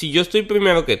 Si yo estoy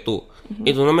primero que tú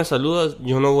y tú no me saludas,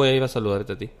 yo no voy a ir a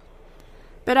saludarte a ti.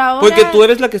 Pero ahora, Porque tú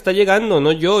eres la que está llegando,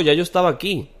 no yo. Ya yo estaba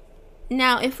aquí.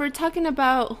 now, if we're talking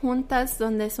about juntas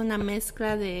donde es una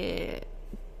mezcla de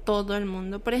todo el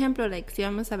mundo. Por ejemplo, like, si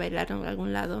vamos a bailar en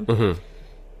algún lado Ujú.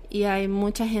 y hay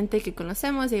mucha gente que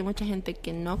conocemos y hay mucha gente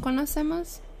que no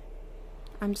conocemos,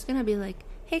 I'm just gonna be like,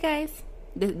 hey guys,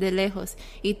 de lejos.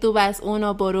 Y tú vas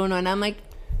uno por uno. And I'm like,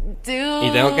 dude.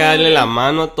 Y tengo que darle la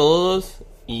mano a todos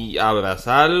y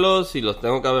abrazarlos, y los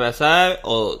tengo que abrazar,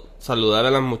 o saludar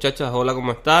a las muchachas, hola,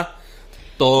 ¿cómo estás?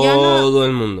 Todo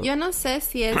el mundo. Yo no sé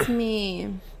si es mi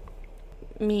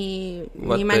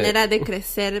manera de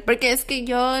crecer, porque es que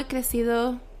yo he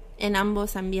crecido en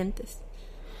ambos ambientes.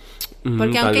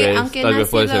 Porque aunque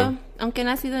he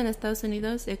nacido en Estados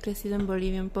Unidos, he crecido en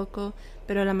Bolivia un poco,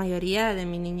 pero la mayoría de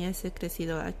mi niñez he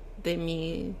crecido de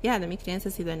mi crianza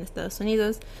ha sido en Estados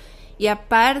Unidos. Y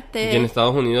aparte... Y en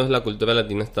Estados Unidos la cultura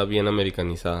latina está bien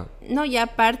americanizada. No, y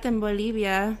aparte en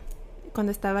Bolivia,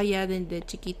 cuando estaba ya de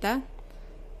chiquita,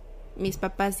 mis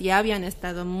papás ya habían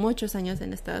estado muchos años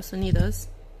en Estados Unidos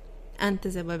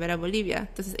antes de volver a Bolivia.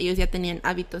 Entonces ellos ya tenían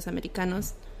hábitos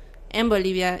americanos en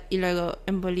Bolivia, y luego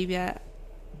en Bolivia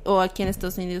o aquí en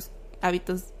Estados Unidos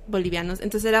hábitos bolivianos.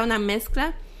 Entonces era una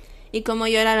mezcla, y como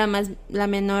yo era la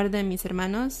menor de mis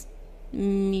hermanos,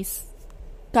 mis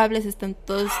cables están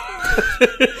todos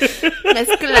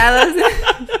mezclados.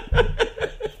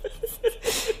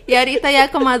 Y ahorita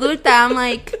ya como adulta I'm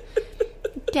like,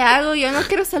 ¿qué hago? Yo no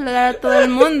quiero saludar a todo el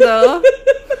mundo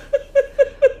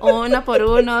uno por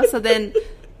uno. So then,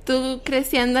 tú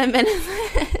creciendo en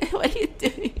Venezuela, what are you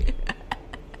doing?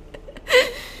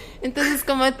 Entonces,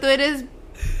 como tú eres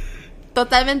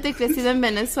totalmente crecido en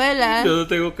Venezuela, yo no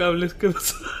tengo cables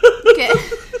cruzados. ¿qué?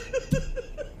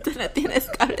 Tú no tienes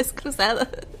cables cruzados.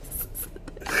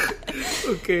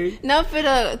 Okay. No,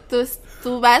 pero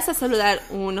tú vas a saludar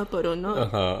uno por uno.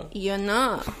 Ajá. Y yo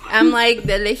no. I'm like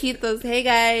de lejitos, hey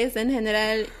guys, en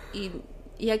general.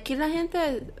 Y aquí la gente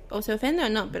o se ofende o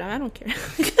no, pero I don't care.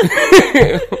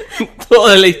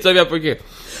 Toda la historia, porque,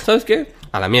 ¿sabes qué?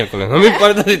 A la miércoles, no me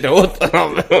importa si te gusta,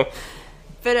 no,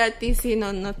 pero a ti sí,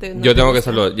 no te... yo tengo que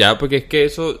saludar, ya, porque es que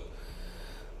eso,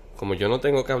 como yo no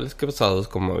tengo cables cruzados,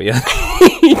 como había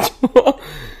dicho,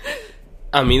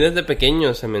 a mí desde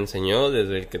pequeño se me enseñó,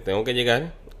 desde el que tengo que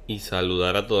llegar y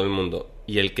saludar a todo el mundo.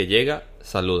 Y el que llega,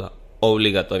 saluda,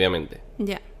 obligatoriamente.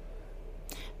 Ya.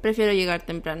 Prefiero llegar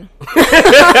temprano.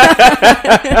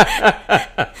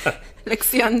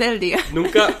 Lección del día.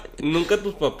 ¿Nunca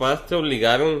tus papás te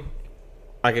obligaron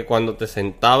a que cuando te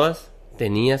sentabas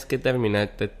tenías que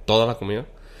terminarte toda la comida?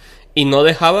 Y no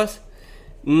dejabas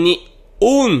ni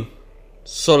un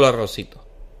solo arrocito.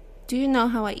 Do you know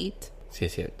how I eat? Sí,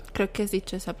 es cierto. Creo que has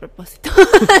dicho eso a propósito.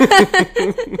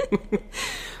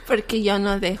 Porque yo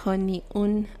no dejo ni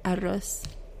un arroz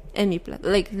en mi plato.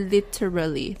 Like,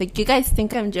 literally. Like, you guys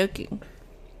think I'm joking.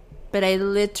 But I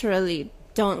literally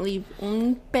don't leave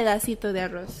un pedacito de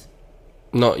arroz.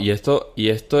 No, y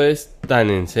esto es tan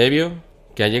en serio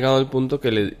que ha llegado al punto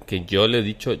que yo le he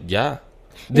dicho ya.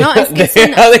 No, es que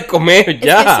deja de comer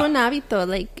ya. Es que es un hábito.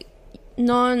 Like,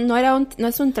 no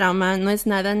es un trauma, no es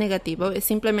nada negativo. Es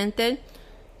simplemente,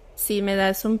 si me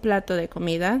das un plato de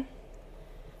comida,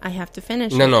 I have to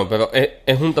finish it. No, pero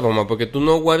es un trauma porque tú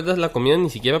no guardas la comida ni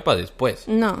siquiera para después.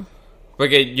 No.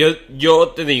 Porque yo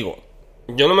te digo,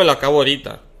 yo no me la acabo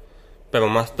ahorita, pero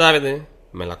más tarde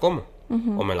me la como.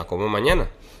 O me la como mañana.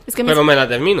 Es que pero me la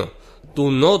termino.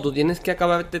 Tú no, tú tienes que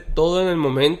acabarte todo en el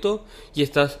momento y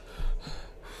estás...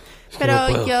 Pero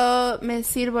no yo me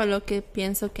sirvo lo que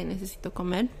pienso que necesito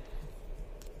comer.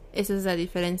 Esa es la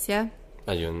diferencia.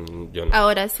 Yo no.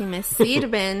 Ahora, si me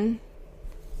sirven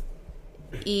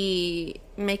y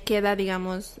me queda,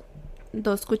 digamos,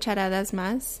 2 cucharadas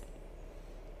más,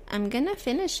 I'm gonna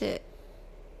finish it.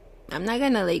 I'm not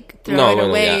gonna, like, throw it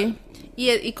away.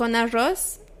 Y con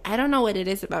arroz, I don't know what it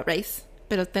is about rice,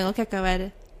 pero tengo que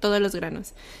acabar todos los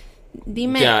granos.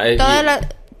 Dime,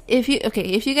 if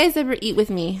you guys ever eat with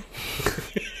me,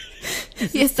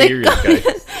 y estoy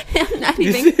I'm not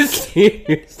even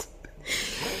serious.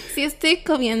 Si estoy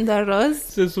comiendo arroz,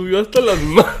 se subió hasta las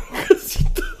mangas y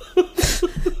todo.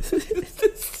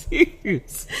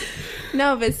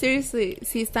 No, but seriously,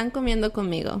 si están comiendo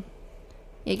conmigo,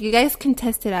 you guys can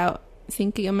test it out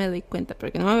sin que yo me dé cuenta,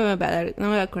 porque no me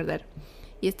va a acordar.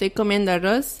 Y estoy comiendo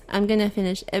arroz, I'm gonna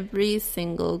finish every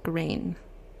single grain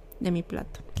de mi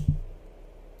plato.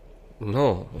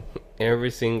 No,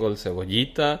 every single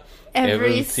cebollita,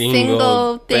 every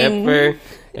single pepper,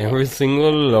 every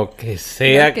single lo que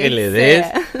sea que le des,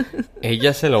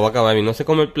 ella se lo va a acabar. Y no se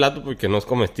come el plato porque no es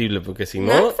comestible, porque si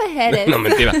no... No,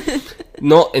 mentira.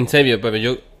 No, en serio, pero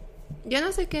yo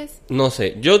no sé qué es. No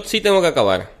sé, yo sí tengo que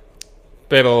acabar.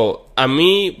 Pero para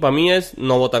mí es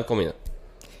no botar comida.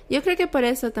 Yo creo que por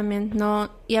eso también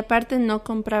no. Y aparte no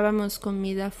comprábamos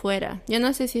comida afuera. Yo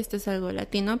no sé si esto es algo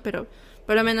latino, pero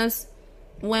por lo menos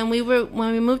when we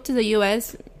moved to the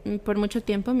US, por mucho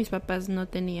tiempo mis papás no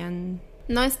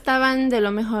no estaban de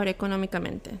lo mejor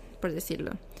económicamente, por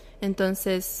decirlo.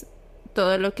 Entonces,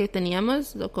 todo lo que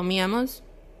teníamos lo comíamos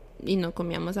y no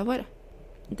comíamos afuera.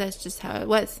 That's just how it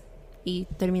was. Y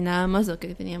terminábamos lo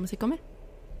que teníamos que comer.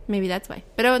 Maybe that's why.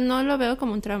 Pero no lo veo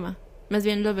como un trauma. Más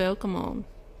bien lo veo como...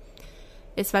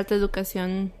 es falta de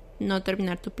educación no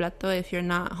terminar tu plato if you're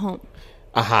not home.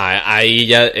 Ajá, ahí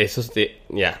ya, eso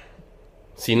ya.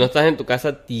 Si no estás en tu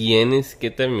casa, tienes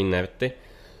que terminarte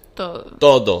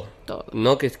todo.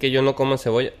 No, que es que yo no como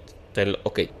cebolla.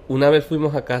 Ok, una vez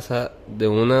fuimos a casa de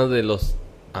uno de los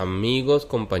amigos,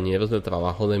 compañeros de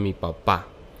trabajo de mi papá.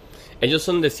 Ellos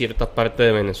son de cierta parte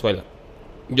de Venezuela.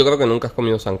 Yo creo que nunca has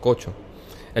comido sancocho.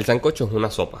 El sancocho es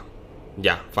una sopa.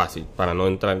 Ya, fácil, para no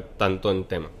entrar tanto en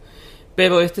tema.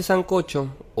 Pero este sancocho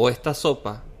o esta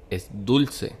sopa es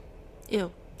dulce.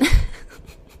 Ew.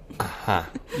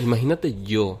 Ajá. Imagínate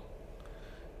yo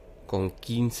con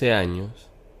 15 años.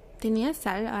 ¿Tenía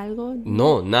sal algo?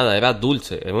 No, nada, era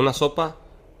dulce. Era una sopa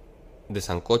de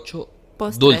sancocho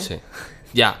Postre. Dulce.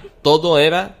 Ya, todo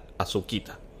era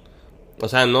azuquita. O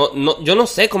sea, yo no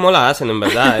sé cómo la hacen en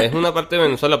verdad. Es una parte de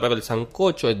Venezuela, pero el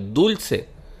sancocho es dulce.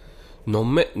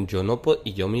 Yo no puedo.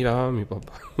 Y yo miraba a mi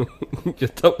papá. Yo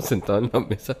estaba sentado en la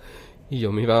mesa y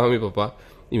yo miraba a mi papá.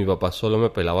 Y mi papá solo me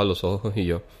pelaba los ojos y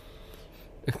yo...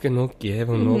 Es que no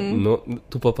quiero, no.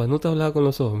 Tu papá no te hablaba con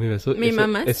los ojos, mira, Mi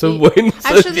mamá eso sí. es bueno.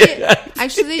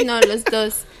 Actually, no, los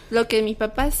dos. Lo que mi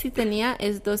papá sí tenía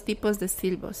es dos tipos de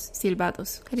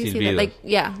silbados. How do you say that? Like,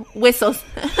 yeah, whistles.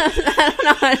 I don't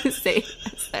know how to say.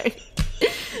 Sorry.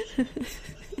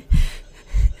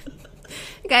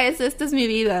 Guys, esta es mi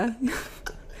vida.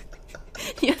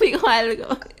 Yo digo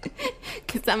algo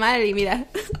que está mal y mira.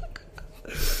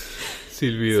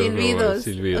 Silbidos.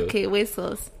 Ok,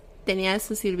 whistles. Tenía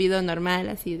su silbido normal,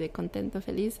 así de contento,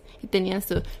 feliz. Y tenía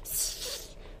su...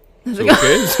 No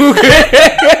sé ¿Su qué?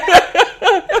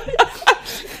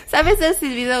 ¿Sabes el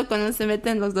silbido cuando se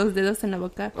meten los dos dedos en la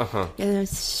boca? Ajá. Y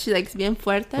es like, bien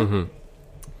fuerte. Uh-huh.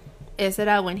 Eso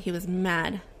era when he was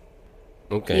mad.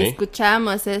 Okay. Y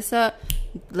escuchábamos eso.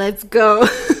 Let's go.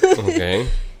 Okay.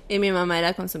 Y mi mamá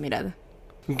era con su mirada.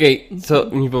 Okay, so,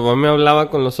 mi papá me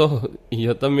hablaba con los ojos y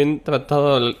yo también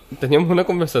trataba, teníamos una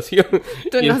conversación.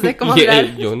 Tú no sé cómo hablar.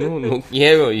 hablar. Yo no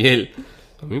quiero y él,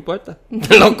 no me importa,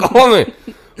 te lo come.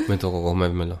 Me tocó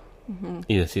comérmelo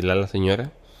y decirle a la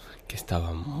señora que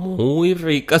estaba muy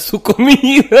rica su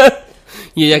comida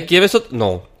y ella quiere eso.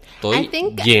 No, estoy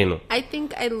lleno. I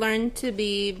think I learned to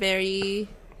be very,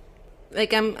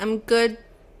 like I'm good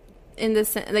in the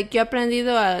sense, like yo he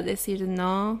aprendido a decir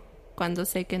no cuando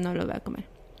sé que no lo voy a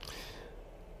comer.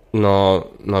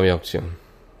 No había opción.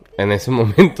 En ese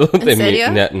momento ¿En serio?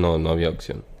 No había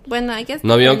opción. Bueno, I guess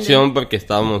no había opción porque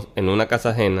estábamos en una casa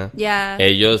ajena. Yeah.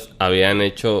 Ellos habían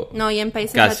hecho no, y en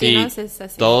países casi latinos es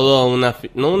así. todo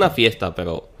no una fiesta,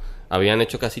 pero habían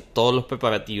hecho casi todos los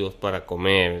preparativos para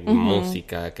comer,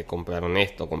 música, que compraron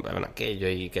esto, compraron aquello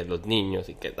y que los niños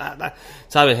y que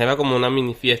sabes, era como una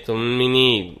mini fiesta, un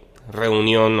mini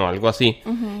reunión o algo así.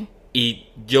 Y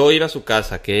yo ir a su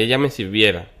casa, que ella me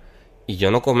sirviera y yo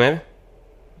no comer,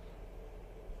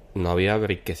 no había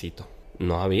briquecito,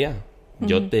 no había.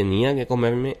 Yo tenía que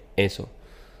comerme eso.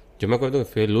 Yo me acuerdo que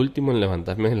fui el último en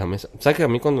levantarme de la mesa. ¿Sabes que a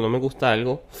mí cuando no me gusta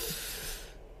algo,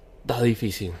 está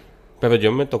difícil? Pero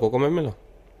yo me tocó comérmelo.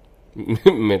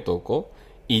 Me tocó.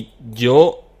 Y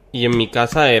en mi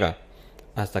casa era,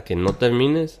 hasta que no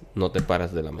termines, no te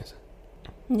paras de la mesa.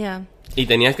 Ya. Yeah. Y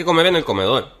tenías que comer en el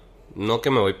comedor. No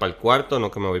que me voy para el cuarto, no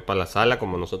que me voy para la sala,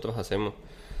 como nosotros hacemos.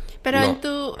 Pero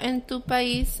no. en tu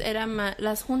país era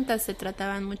las juntas se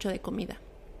trataban mucho de comida.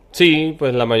 Sí,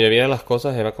 pues la mayoría de las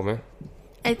cosas era comer.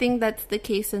 I think that's the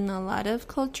case in a lot of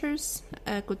cultures,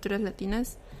 culturas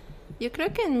latinas. Yo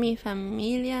creo que en mi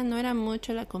familia no era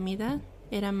mucho la comida,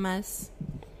 era más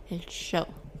el show.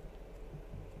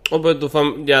 Oh, pues tu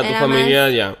familia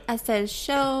ya. Hasta el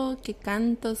show, que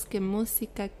cantos, que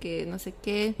música, que no sé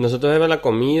qué. Nosotros era la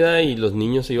comida y los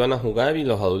niños se iban a jugar y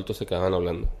los adultos se quedaban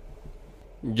hablando.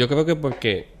 Yo creo que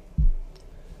porque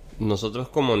nosotros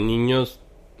como niños,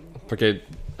 porque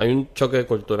hay un choque de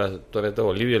culturas. Tú eres de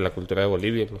Bolivia, la cultura de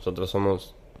Bolivia, nosotros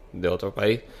somos de otro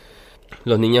país.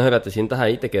 Los niños ahora te sientas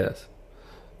ahí y te quedas.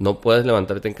 No puedes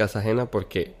levantarte en casa ajena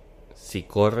porque si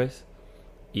corres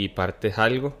y partes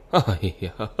algo.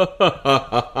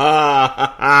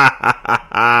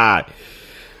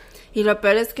 Y lo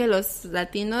peor es que los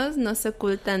latinos no se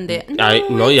ocultan de...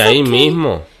 No, y ahí okay.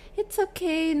 Mismo. It's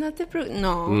okay, no te preocupes.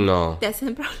 No. Te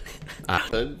hacen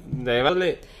problemas.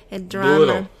 Dale el drama.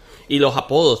 Duro. Y los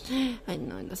apodos. Ay,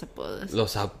 no, los apodos.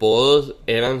 Los apodos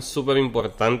eran súper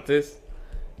importantes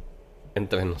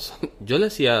entre nosotros.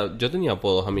 Yo tenía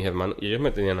apodos a mis hermanos y ellos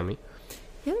me tenían a mí.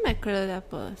 Yo no me acuerdo de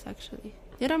apodos, actually.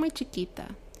 Yo era muy chiquita.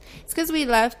 It's because we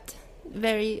left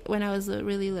when I was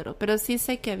really little. Pero sí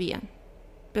sé que habían.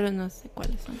 Pero no sé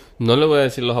cuáles son. No le voy a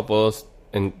decir los apodos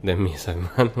de mis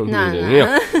hermanos ni No, de no. mío.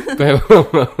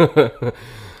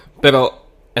 Pero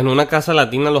en una casa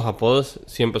latina los apodos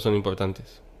siempre son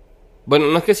importantes. Bueno,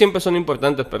 no es que siempre son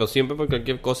importantes, pero siempre por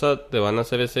cualquier cosa te van a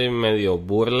hacer ese medio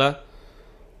burla.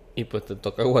 Y pues te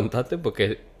toca aguantarte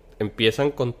porque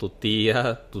empiezan con tu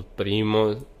tía, tus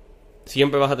primos.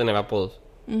 Siempre vas a tener apodos.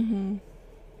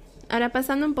 Ahora,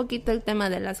 pasando un poquito el tema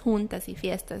de las juntas y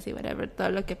fiestas y whatever, todo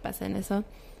lo que pasa en eso,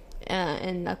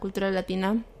 en la cultura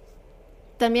latina,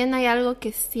 también hay algo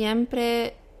que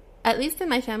siempre, at least in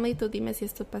my family, tú dime si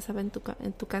esto pasaba en tu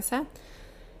casa,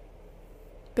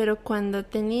 pero cuando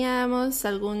teníamos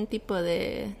algún tipo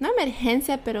de, no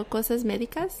emergencia, pero cosas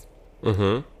médicas,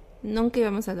 nunca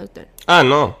íbamos al doctor. Ah,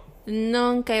 no.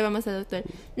 Nunca íbamos al doctor.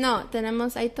 No,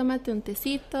 ahí tómate un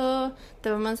tecito, te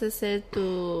vamos a hacer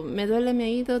me duele mi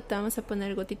oído, te vamos a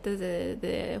poner gotitas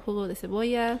de jugo de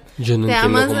cebolla. Yo no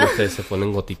entiendo cómo ustedes se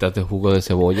ponen gotitas de jugo de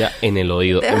cebolla en el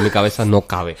oído. En mi cabeza no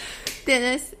cabe.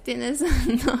 Tienes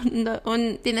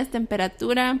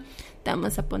temperatura, te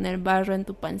vamos a poner barro en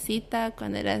tu pancita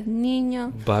cuando eras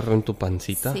niño. ¿Barro en tu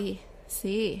pancita?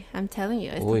 Sí, I'm telling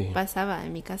you, esto pasaba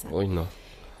en mi casa. Uy, no.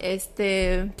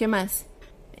 ¿Qué más?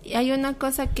 Hay una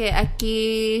cosa que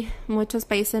aquí muchos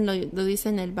países lo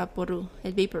dicen el vaporú,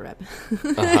 el vapor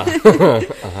rub.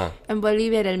 Ajá. En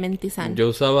Bolivia era el mentizán. Yo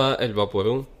usaba el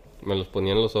vaporú, me los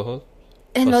ponía en los ojos.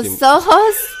 ¿En los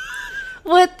ojos?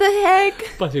 What the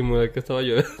heck? Para simular que estaba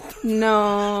llorando.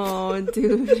 No,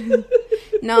 dude.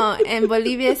 No, en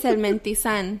Bolivia es el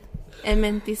mentizán. El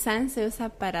mentizán se usa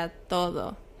para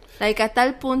todo. Like, a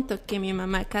tal punto que mi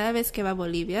mamá cada vez que va a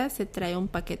Bolivia se trae un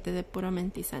paquete de puro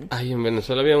mentizán. Ay, en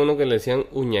Venezuela había uno que le decían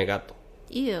uñagato.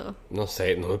 Ew. No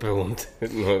sé, no me pregunte.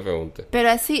 Pero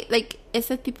así, like,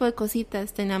 ese tipo de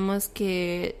cositas tenemos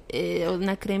que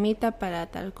una cremita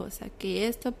para tal cosa, que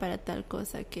esto para tal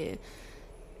cosa, que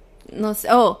no sé,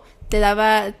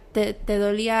 te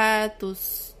dolía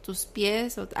tus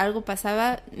pies o algo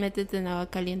pasaba, métete en agua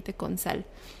caliente con sal.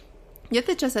 Yo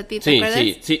te echo a ti, ¿te acuerdas?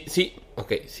 Sí.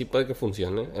 Ok, sí puede que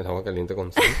funcione el agua caliente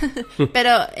con sal.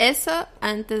 Pero eso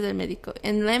antes del médico.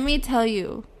 And let me tell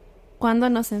you, cuando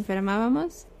nos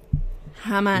enfermábamos,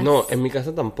 jamás. No, en mi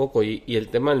casa tampoco. Y el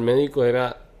tema del médico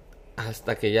era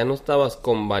hasta que ya no estabas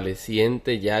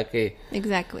convaleciente, ya que...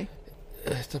 Exactly.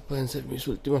 Estas pueden ser mis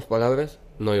últimas palabras.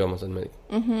 No íbamos al médico.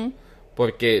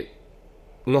 Porque,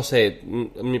 no sé,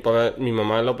 mi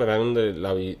mamá la operaron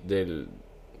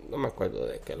no me acuerdo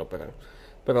de qué lo operaron.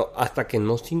 Pero hasta que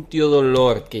no sintió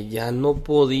dolor, que ya no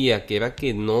podía, que era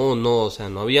que no, o sea,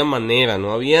 no había manera,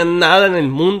 no había nada en el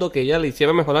mundo que ella le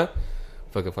hiciera mejorar,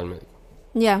 fue que fue al médico.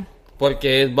 Ya.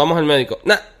 Porque vamos al médico.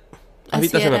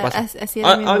 Ahorita se me pasa.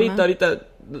 Ahorita,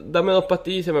 dame 2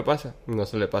 pastillas y se me pasa. No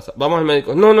se le pasa. Vamos al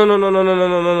médico.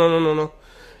 No.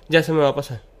 Ya se me va a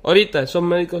pasar. Ahorita, esos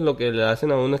médicos lo que le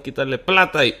hacen a uno es quitarle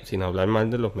plata y sin hablar mal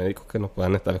de los médicos que nos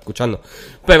puedan estar escuchando.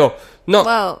 Pero, no.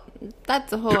 Well,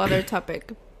 that's a whole other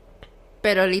topic.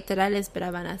 Pero literal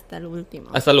esperaban hasta lo último.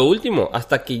 Hasta lo último.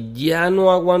 Hasta que ya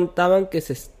no aguantaban, que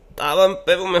se estaban,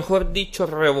 pero mejor dicho,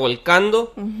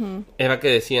 revolcando. Era que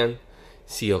decían,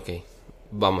 sí, ok,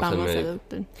 vamos al médico. Al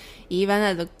doctor. Y iban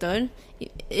al doctor.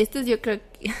 Esto yo creo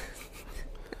que...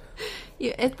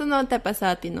 Esto no te ha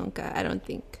pasado a ti nunca, I don't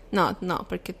think. No,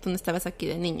 porque tú no estabas aquí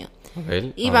de niño.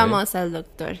 Íbamos al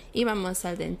doctor, íbamos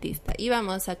al dentista,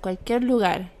 íbamos a cualquier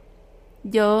lugar.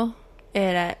 Yo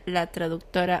era la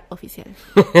traductora oficial.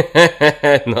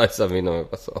 No, eso a mí no me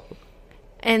pasó.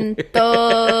 En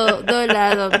todo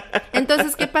lado.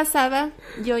 Entonces, ¿qué pasaba?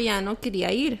 Yo ya no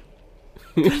quería ir.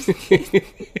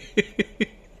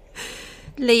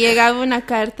 Le llegaba una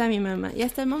carta a mi mamá. Y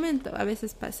hasta el momento, a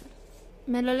veces pasa.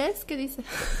 ¿Me lo lees? ¿Qué dice?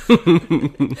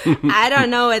 I don't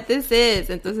know what this is.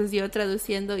 Entonces yo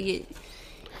traduciendo y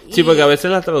sí, porque a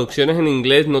veces las traducciones en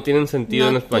inglés no tienen sentido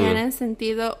en español. No tienen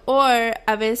sentido. O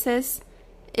a veces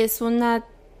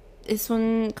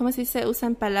 ¿cómo se dice?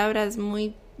 Usan palabras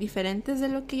muy diferentes de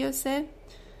lo que yo sé.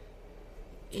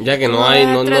 Ya que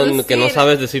que no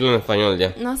sabes decirlo en español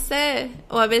ya. No sé.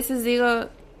 O a veces digo,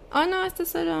 oh no, esto es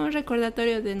solo un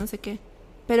recordatorio de no sé qué.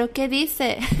 ¿Pero qué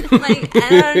dice? Like,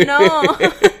 I don't know.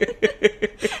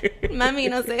 Mami,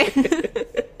 no sé.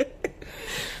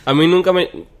 A mí nunca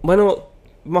bueno,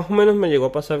 más o menos me llegó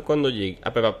a pasar cuando llegué,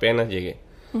 pero apenas llegué.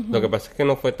 Lo que pasa es que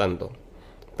no fue tanto.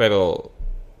 Pero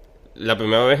la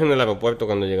primera vez en el aeropuerto,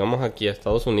 cuando llegamos aquí a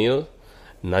Estados Unidos,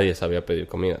 nadie sabía pedir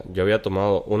comida. Yo había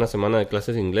tomado una semana de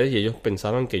clases de inglés y ellos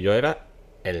pensaban que yo era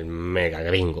el mega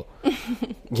gringo.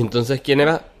 Y entonces, ¿quién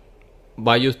era?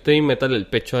 Vaya usted y métale el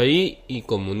pecho ahí y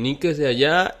comuníquese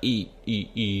allá y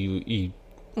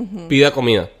pida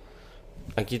comida.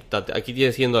 Aquí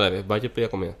tiene $100. Vaya y pida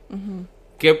comida.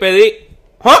 ¿Qué pedí?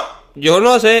 ¡Ah! Yo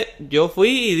no sé. Yo fui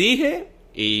y dije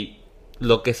y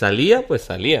lo que salía, pues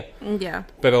salía. Yeah.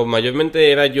 Pero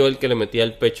mayormente era yo el que le metía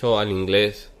el pecho al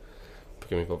inglés.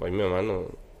 Porque mi papá y mi mamá no...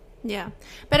 Yeah.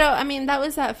 Pero, I mean, that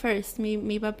was at first.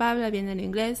 Mi papá habla bien el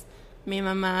inglés. Mi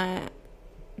mamá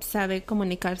sabe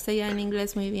comunicarse ya en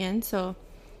inglés muy bien. So,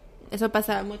 eso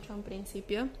pasaba mucho al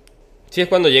principio. Sí, es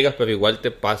cuando llegas, pero igual te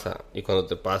pasa. Y cuando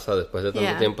te pasa después de tanto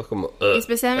Yeah. tiempo es como...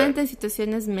 Especialmente en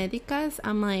situaciones médicas.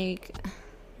 I'm like,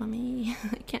 Mommy,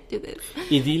 I can't do this.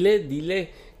 Y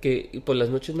dile que por las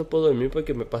noches no puedo dormir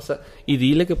porque me pasa... Y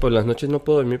dile que por las noches no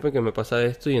puedo dormir porque me pasa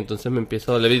esto y entonces me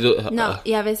empieza a doler y... No,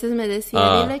 y a veces me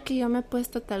decía, dile que yo me he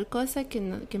puesto tal cosa, que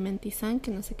mentizan,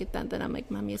 que no sé qué tanto. And I'm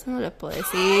like, mami, eso no lo puedo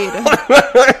decir.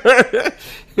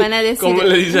 Van a decir... ¿Cómo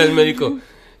le dice al médico?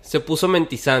 Se puso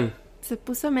mentizán. Se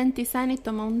puso mentizán y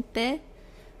tomó un té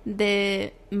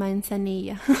de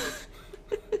manzanilla.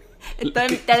 El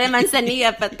té de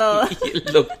manzanilla para todo. Y el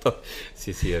doctor...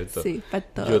 Sí, es cierto. Sí, para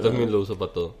todo. Yo también lo uso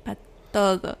para todo. Para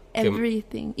todo.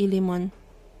 Everything. Y limón.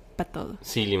 Para todo.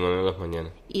 Sí, limón en las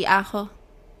mañanas. Y ajo.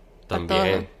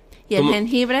 También. Y el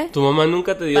jengibre. ¿Tu mamá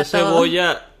nunca te dio pa' todo.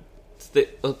 cebolla?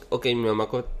 Ok, mi mamá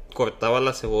cortaba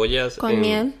las cebollas... Con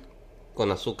miel.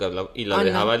 Con azúcar y la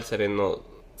dejaba el sereno...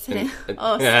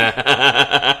 Oh,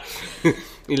 sí.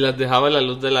 Y las dejaba a la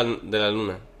luz de la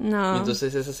luna. No. Y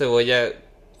entonces esa cebolla...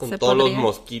 Con Se todos podría. los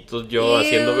mosquitos yo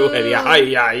haciendo brujería.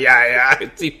 Ay,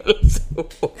 encima de la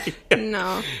cebolla.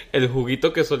 No. El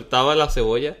juguito que soltaba la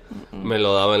cebolla me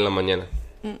lo daba en la mañana.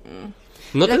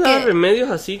 ¿No te daba remedios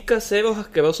así caseros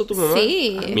asquerosos tu mamá?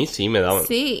 Sí. A mí sí me daban.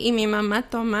 Sí, y mi mamá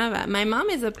tomaba. My mom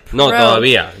is a pro. No,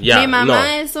 todavía, ya, Mi mamá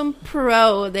no. es un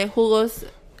pro de jugos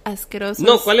asquerosos.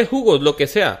 No, ¿cuáles jugos? Lo que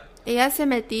sea. Ella se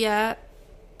metía,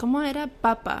 ¿cómo era?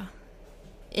 Papa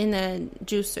en el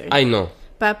juicer. Ay, no.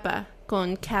 Papa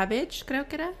con cabbage, creo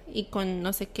que era, y con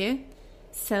no sé qué,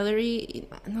 celery,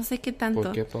 no sé qué tanto.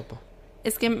 ¿Por qué, papá?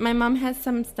 Es que my mom has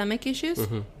some stomach issues.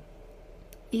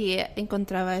 Y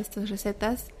encontraba estas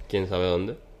recetas ¿Quién sabe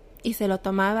dónde? y se lo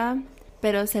tomaba,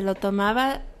 pero se lo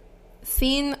tomaba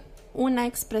sin una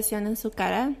expresión en su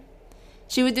cara.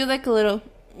 She would do like a little,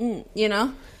 you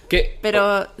know. ¿Qué?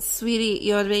 Pero, sweetie,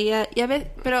 yo veía,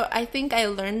 pero I think I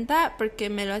learned that porque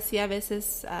me lo hacía a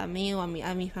veces a mí o a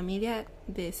mi familia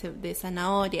de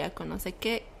zanahoria con no sé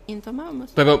qué y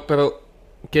tomábamos. Pero,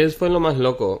 ¿qué fue lo más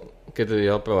loco que te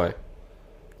dio a probar?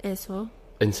 Eso.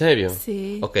 ¿En serio?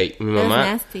 Sí. Ok, mi That's mamá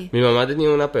nasty. tenía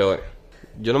una peor.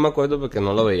 Yo no me acuerdo porque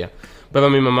no lo veía. Pero a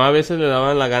mi mamá a veces le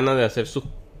daban la gana de hacer sus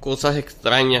cosas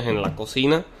extrañas en la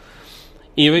cocina.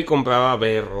 Iba y compraba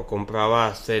berro,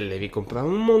 compraba celery, compraba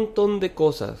un montón de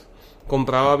cosas.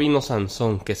 Compraba vino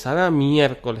Sansón, que sabe a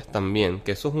miércoles también,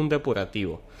 que eso es un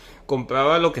depurativo.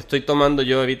 Compraba lo que estoy tomando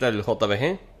yo ahorita, el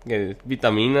JBG, que es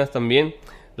vitaminas también,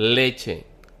 leche.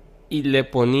 Y le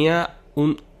ponía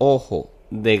un ojo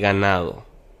de ganado.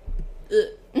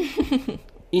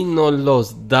 Y nos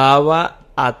los daba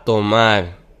a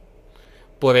tomar.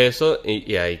 Por eso,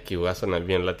 y ahí que iba a sonar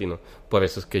bien latino, por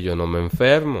eso es que yo no me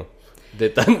enfermo de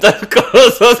tantas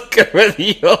cosas que me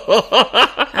dio.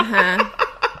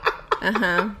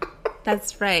 Ajá.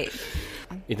 That's right.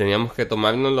 Y teníamos que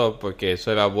tomárnoslo porque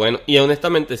eso era bueno. Y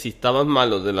honestamente, si estabas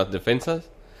malo de las defensas,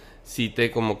 sí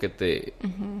como que te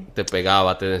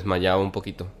pegaba, te desmayaba un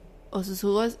poquito. O sus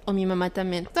jugos, o mi mamá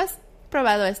también. ¿Tú has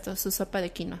probado esto? Su sopa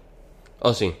de quinoa.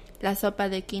 Oh, sí. La sopa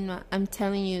de quinoa. I'm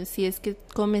telling you, si es que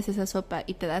comes esa sopa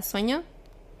y te da sueño,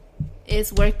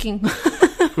 it's working.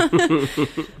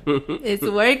 It's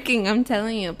working, I'm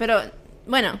telling you. Pero,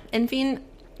 bueno, en fin,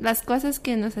 las cosas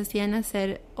que nos hacían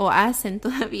hacer o hacen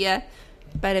todavía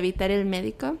para evitar el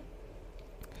médico,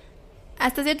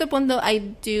 hasta cierto punto I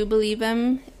do believe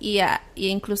them y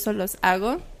incluso los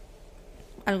hago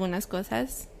algunas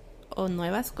cosas o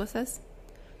nuevas cosas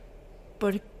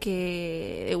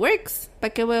porque it works.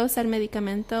 ¿Para qué voy a usar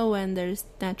medicamento when there's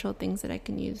natural things that I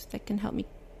can use that can help me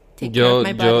take care of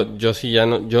my body? Yo sí ya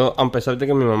no. Yo, a pesar de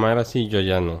que mi mamá era así, yo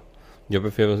ya no. Yo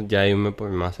prefiero ya irme por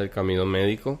más el camino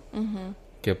médico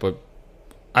que por...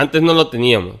 Antes no lo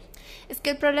teníamos. Es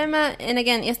que el problema, and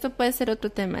again, esto puede ser otro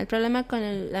tema, el problema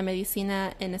con la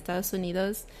medicina en Estados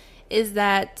Unidos is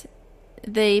that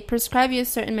they prescribe you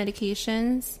certain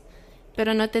medications,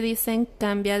 pero no te dicen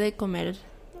cambia de comer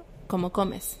como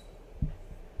comes.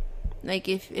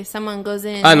 Like if someone goes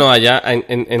in... Ah, no, allá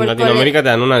en Por Latinoamérica te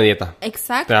dan una dieta.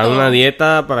 Exacto. Te dan una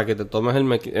dieta para que te tomes el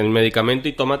medicamento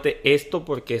y tómate esto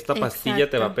porque esta pastilla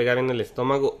te va a pegar en el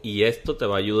estómago y esto te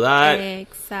va a ayudar.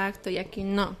 Exacto, y aquí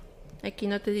no. Aquí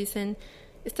no te dicen,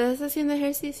 estás haciendo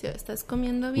ejercicio, estás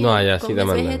comiendo bien, No, allá sí te comes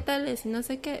mandan vegetales y no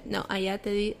sé qué. No, allá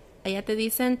te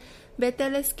dicen, vete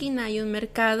a la esquina, hay un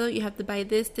mercado, you have to buy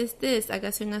this,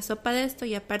 hágase una sopa de esto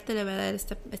y aparte le va a dar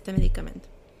este medicamento.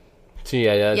 Sí,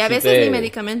 allá Y a sí veces ni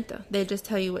medicamento, they just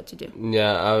tell you what to do.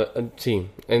 Ya, sí,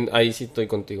 ahí sí estoy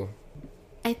contigo.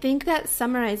 I think that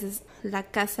summarizes la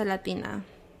casa latina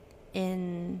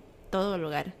en todo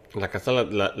lugar. La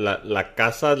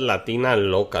casa latina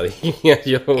loca, diría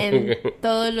yo. En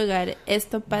todo lugar.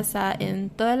 Esto pasa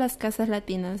en todas las casas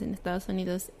latinas en Estados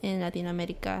Unidos, en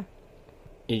Latinoamérica.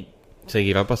 Y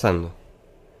seguirá pasando.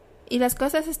 Y las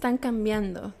cosas están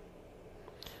cambiando.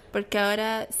 Porque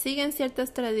ahora siguen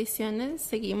ciertas tradiciones,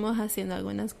 seguimos haciendo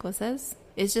algunas cosas.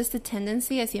 It's just a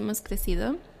tendency, así hemos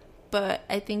crecido. But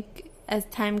I think as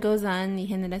time goes on y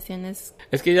generaciones...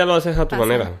 Es que ya lo haces a tu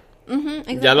manera.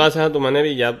 Exactly. Ya lo haces a tu manera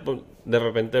y ya de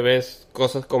repente ves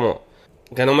cosas como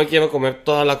que no me quiero comer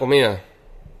toda la comida.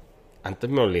 Antes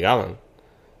me obligaban.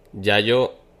 Ya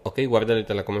yo, ok, guárdala y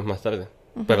te la comes más tarde.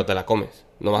 Pero te la comes.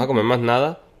 No vas a comer más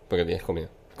nada porque tienes comida.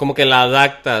 Como que la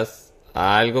adaptas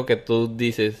a algo que tú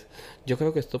dices, yo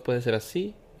creo que esto puede ser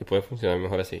así y puede funcionar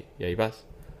mejor así. Y ahí vas.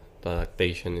 Tu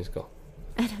adaptation is go.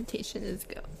 Adaptation is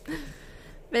go.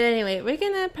 But anyway, we're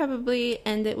gonna probably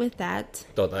end it with that.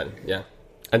 Total, ya.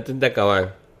 Antes de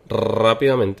acabar,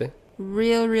 rápidamente.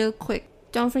 Real quick.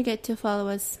 Don't forget to follow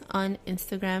us on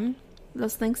Instagram.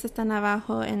 Los links están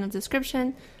abajo en la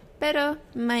description. Pero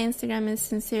my Instagram es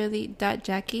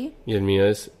sincerely.jackie. Y el mío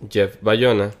es Jeff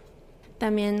Bayona.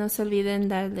 También no se olviden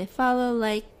darle follow,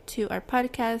 like to our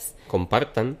podcast.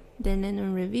 Compartan. Denle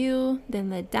un review,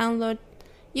 denle download.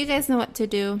 You guys know what to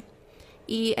do.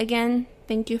 Y again,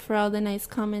 thank you for all the nice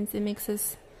comments. It makes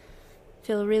us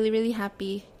feel really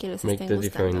happy que los estén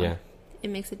gustando. Yeah.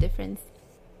 It makes a difference.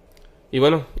 Y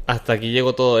bueno, hasta aquí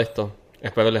llegó todo esto.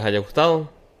 Espero les haya gustado.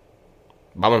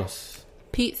 Vámonos.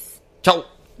 Peace. Chao.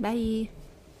 Bye.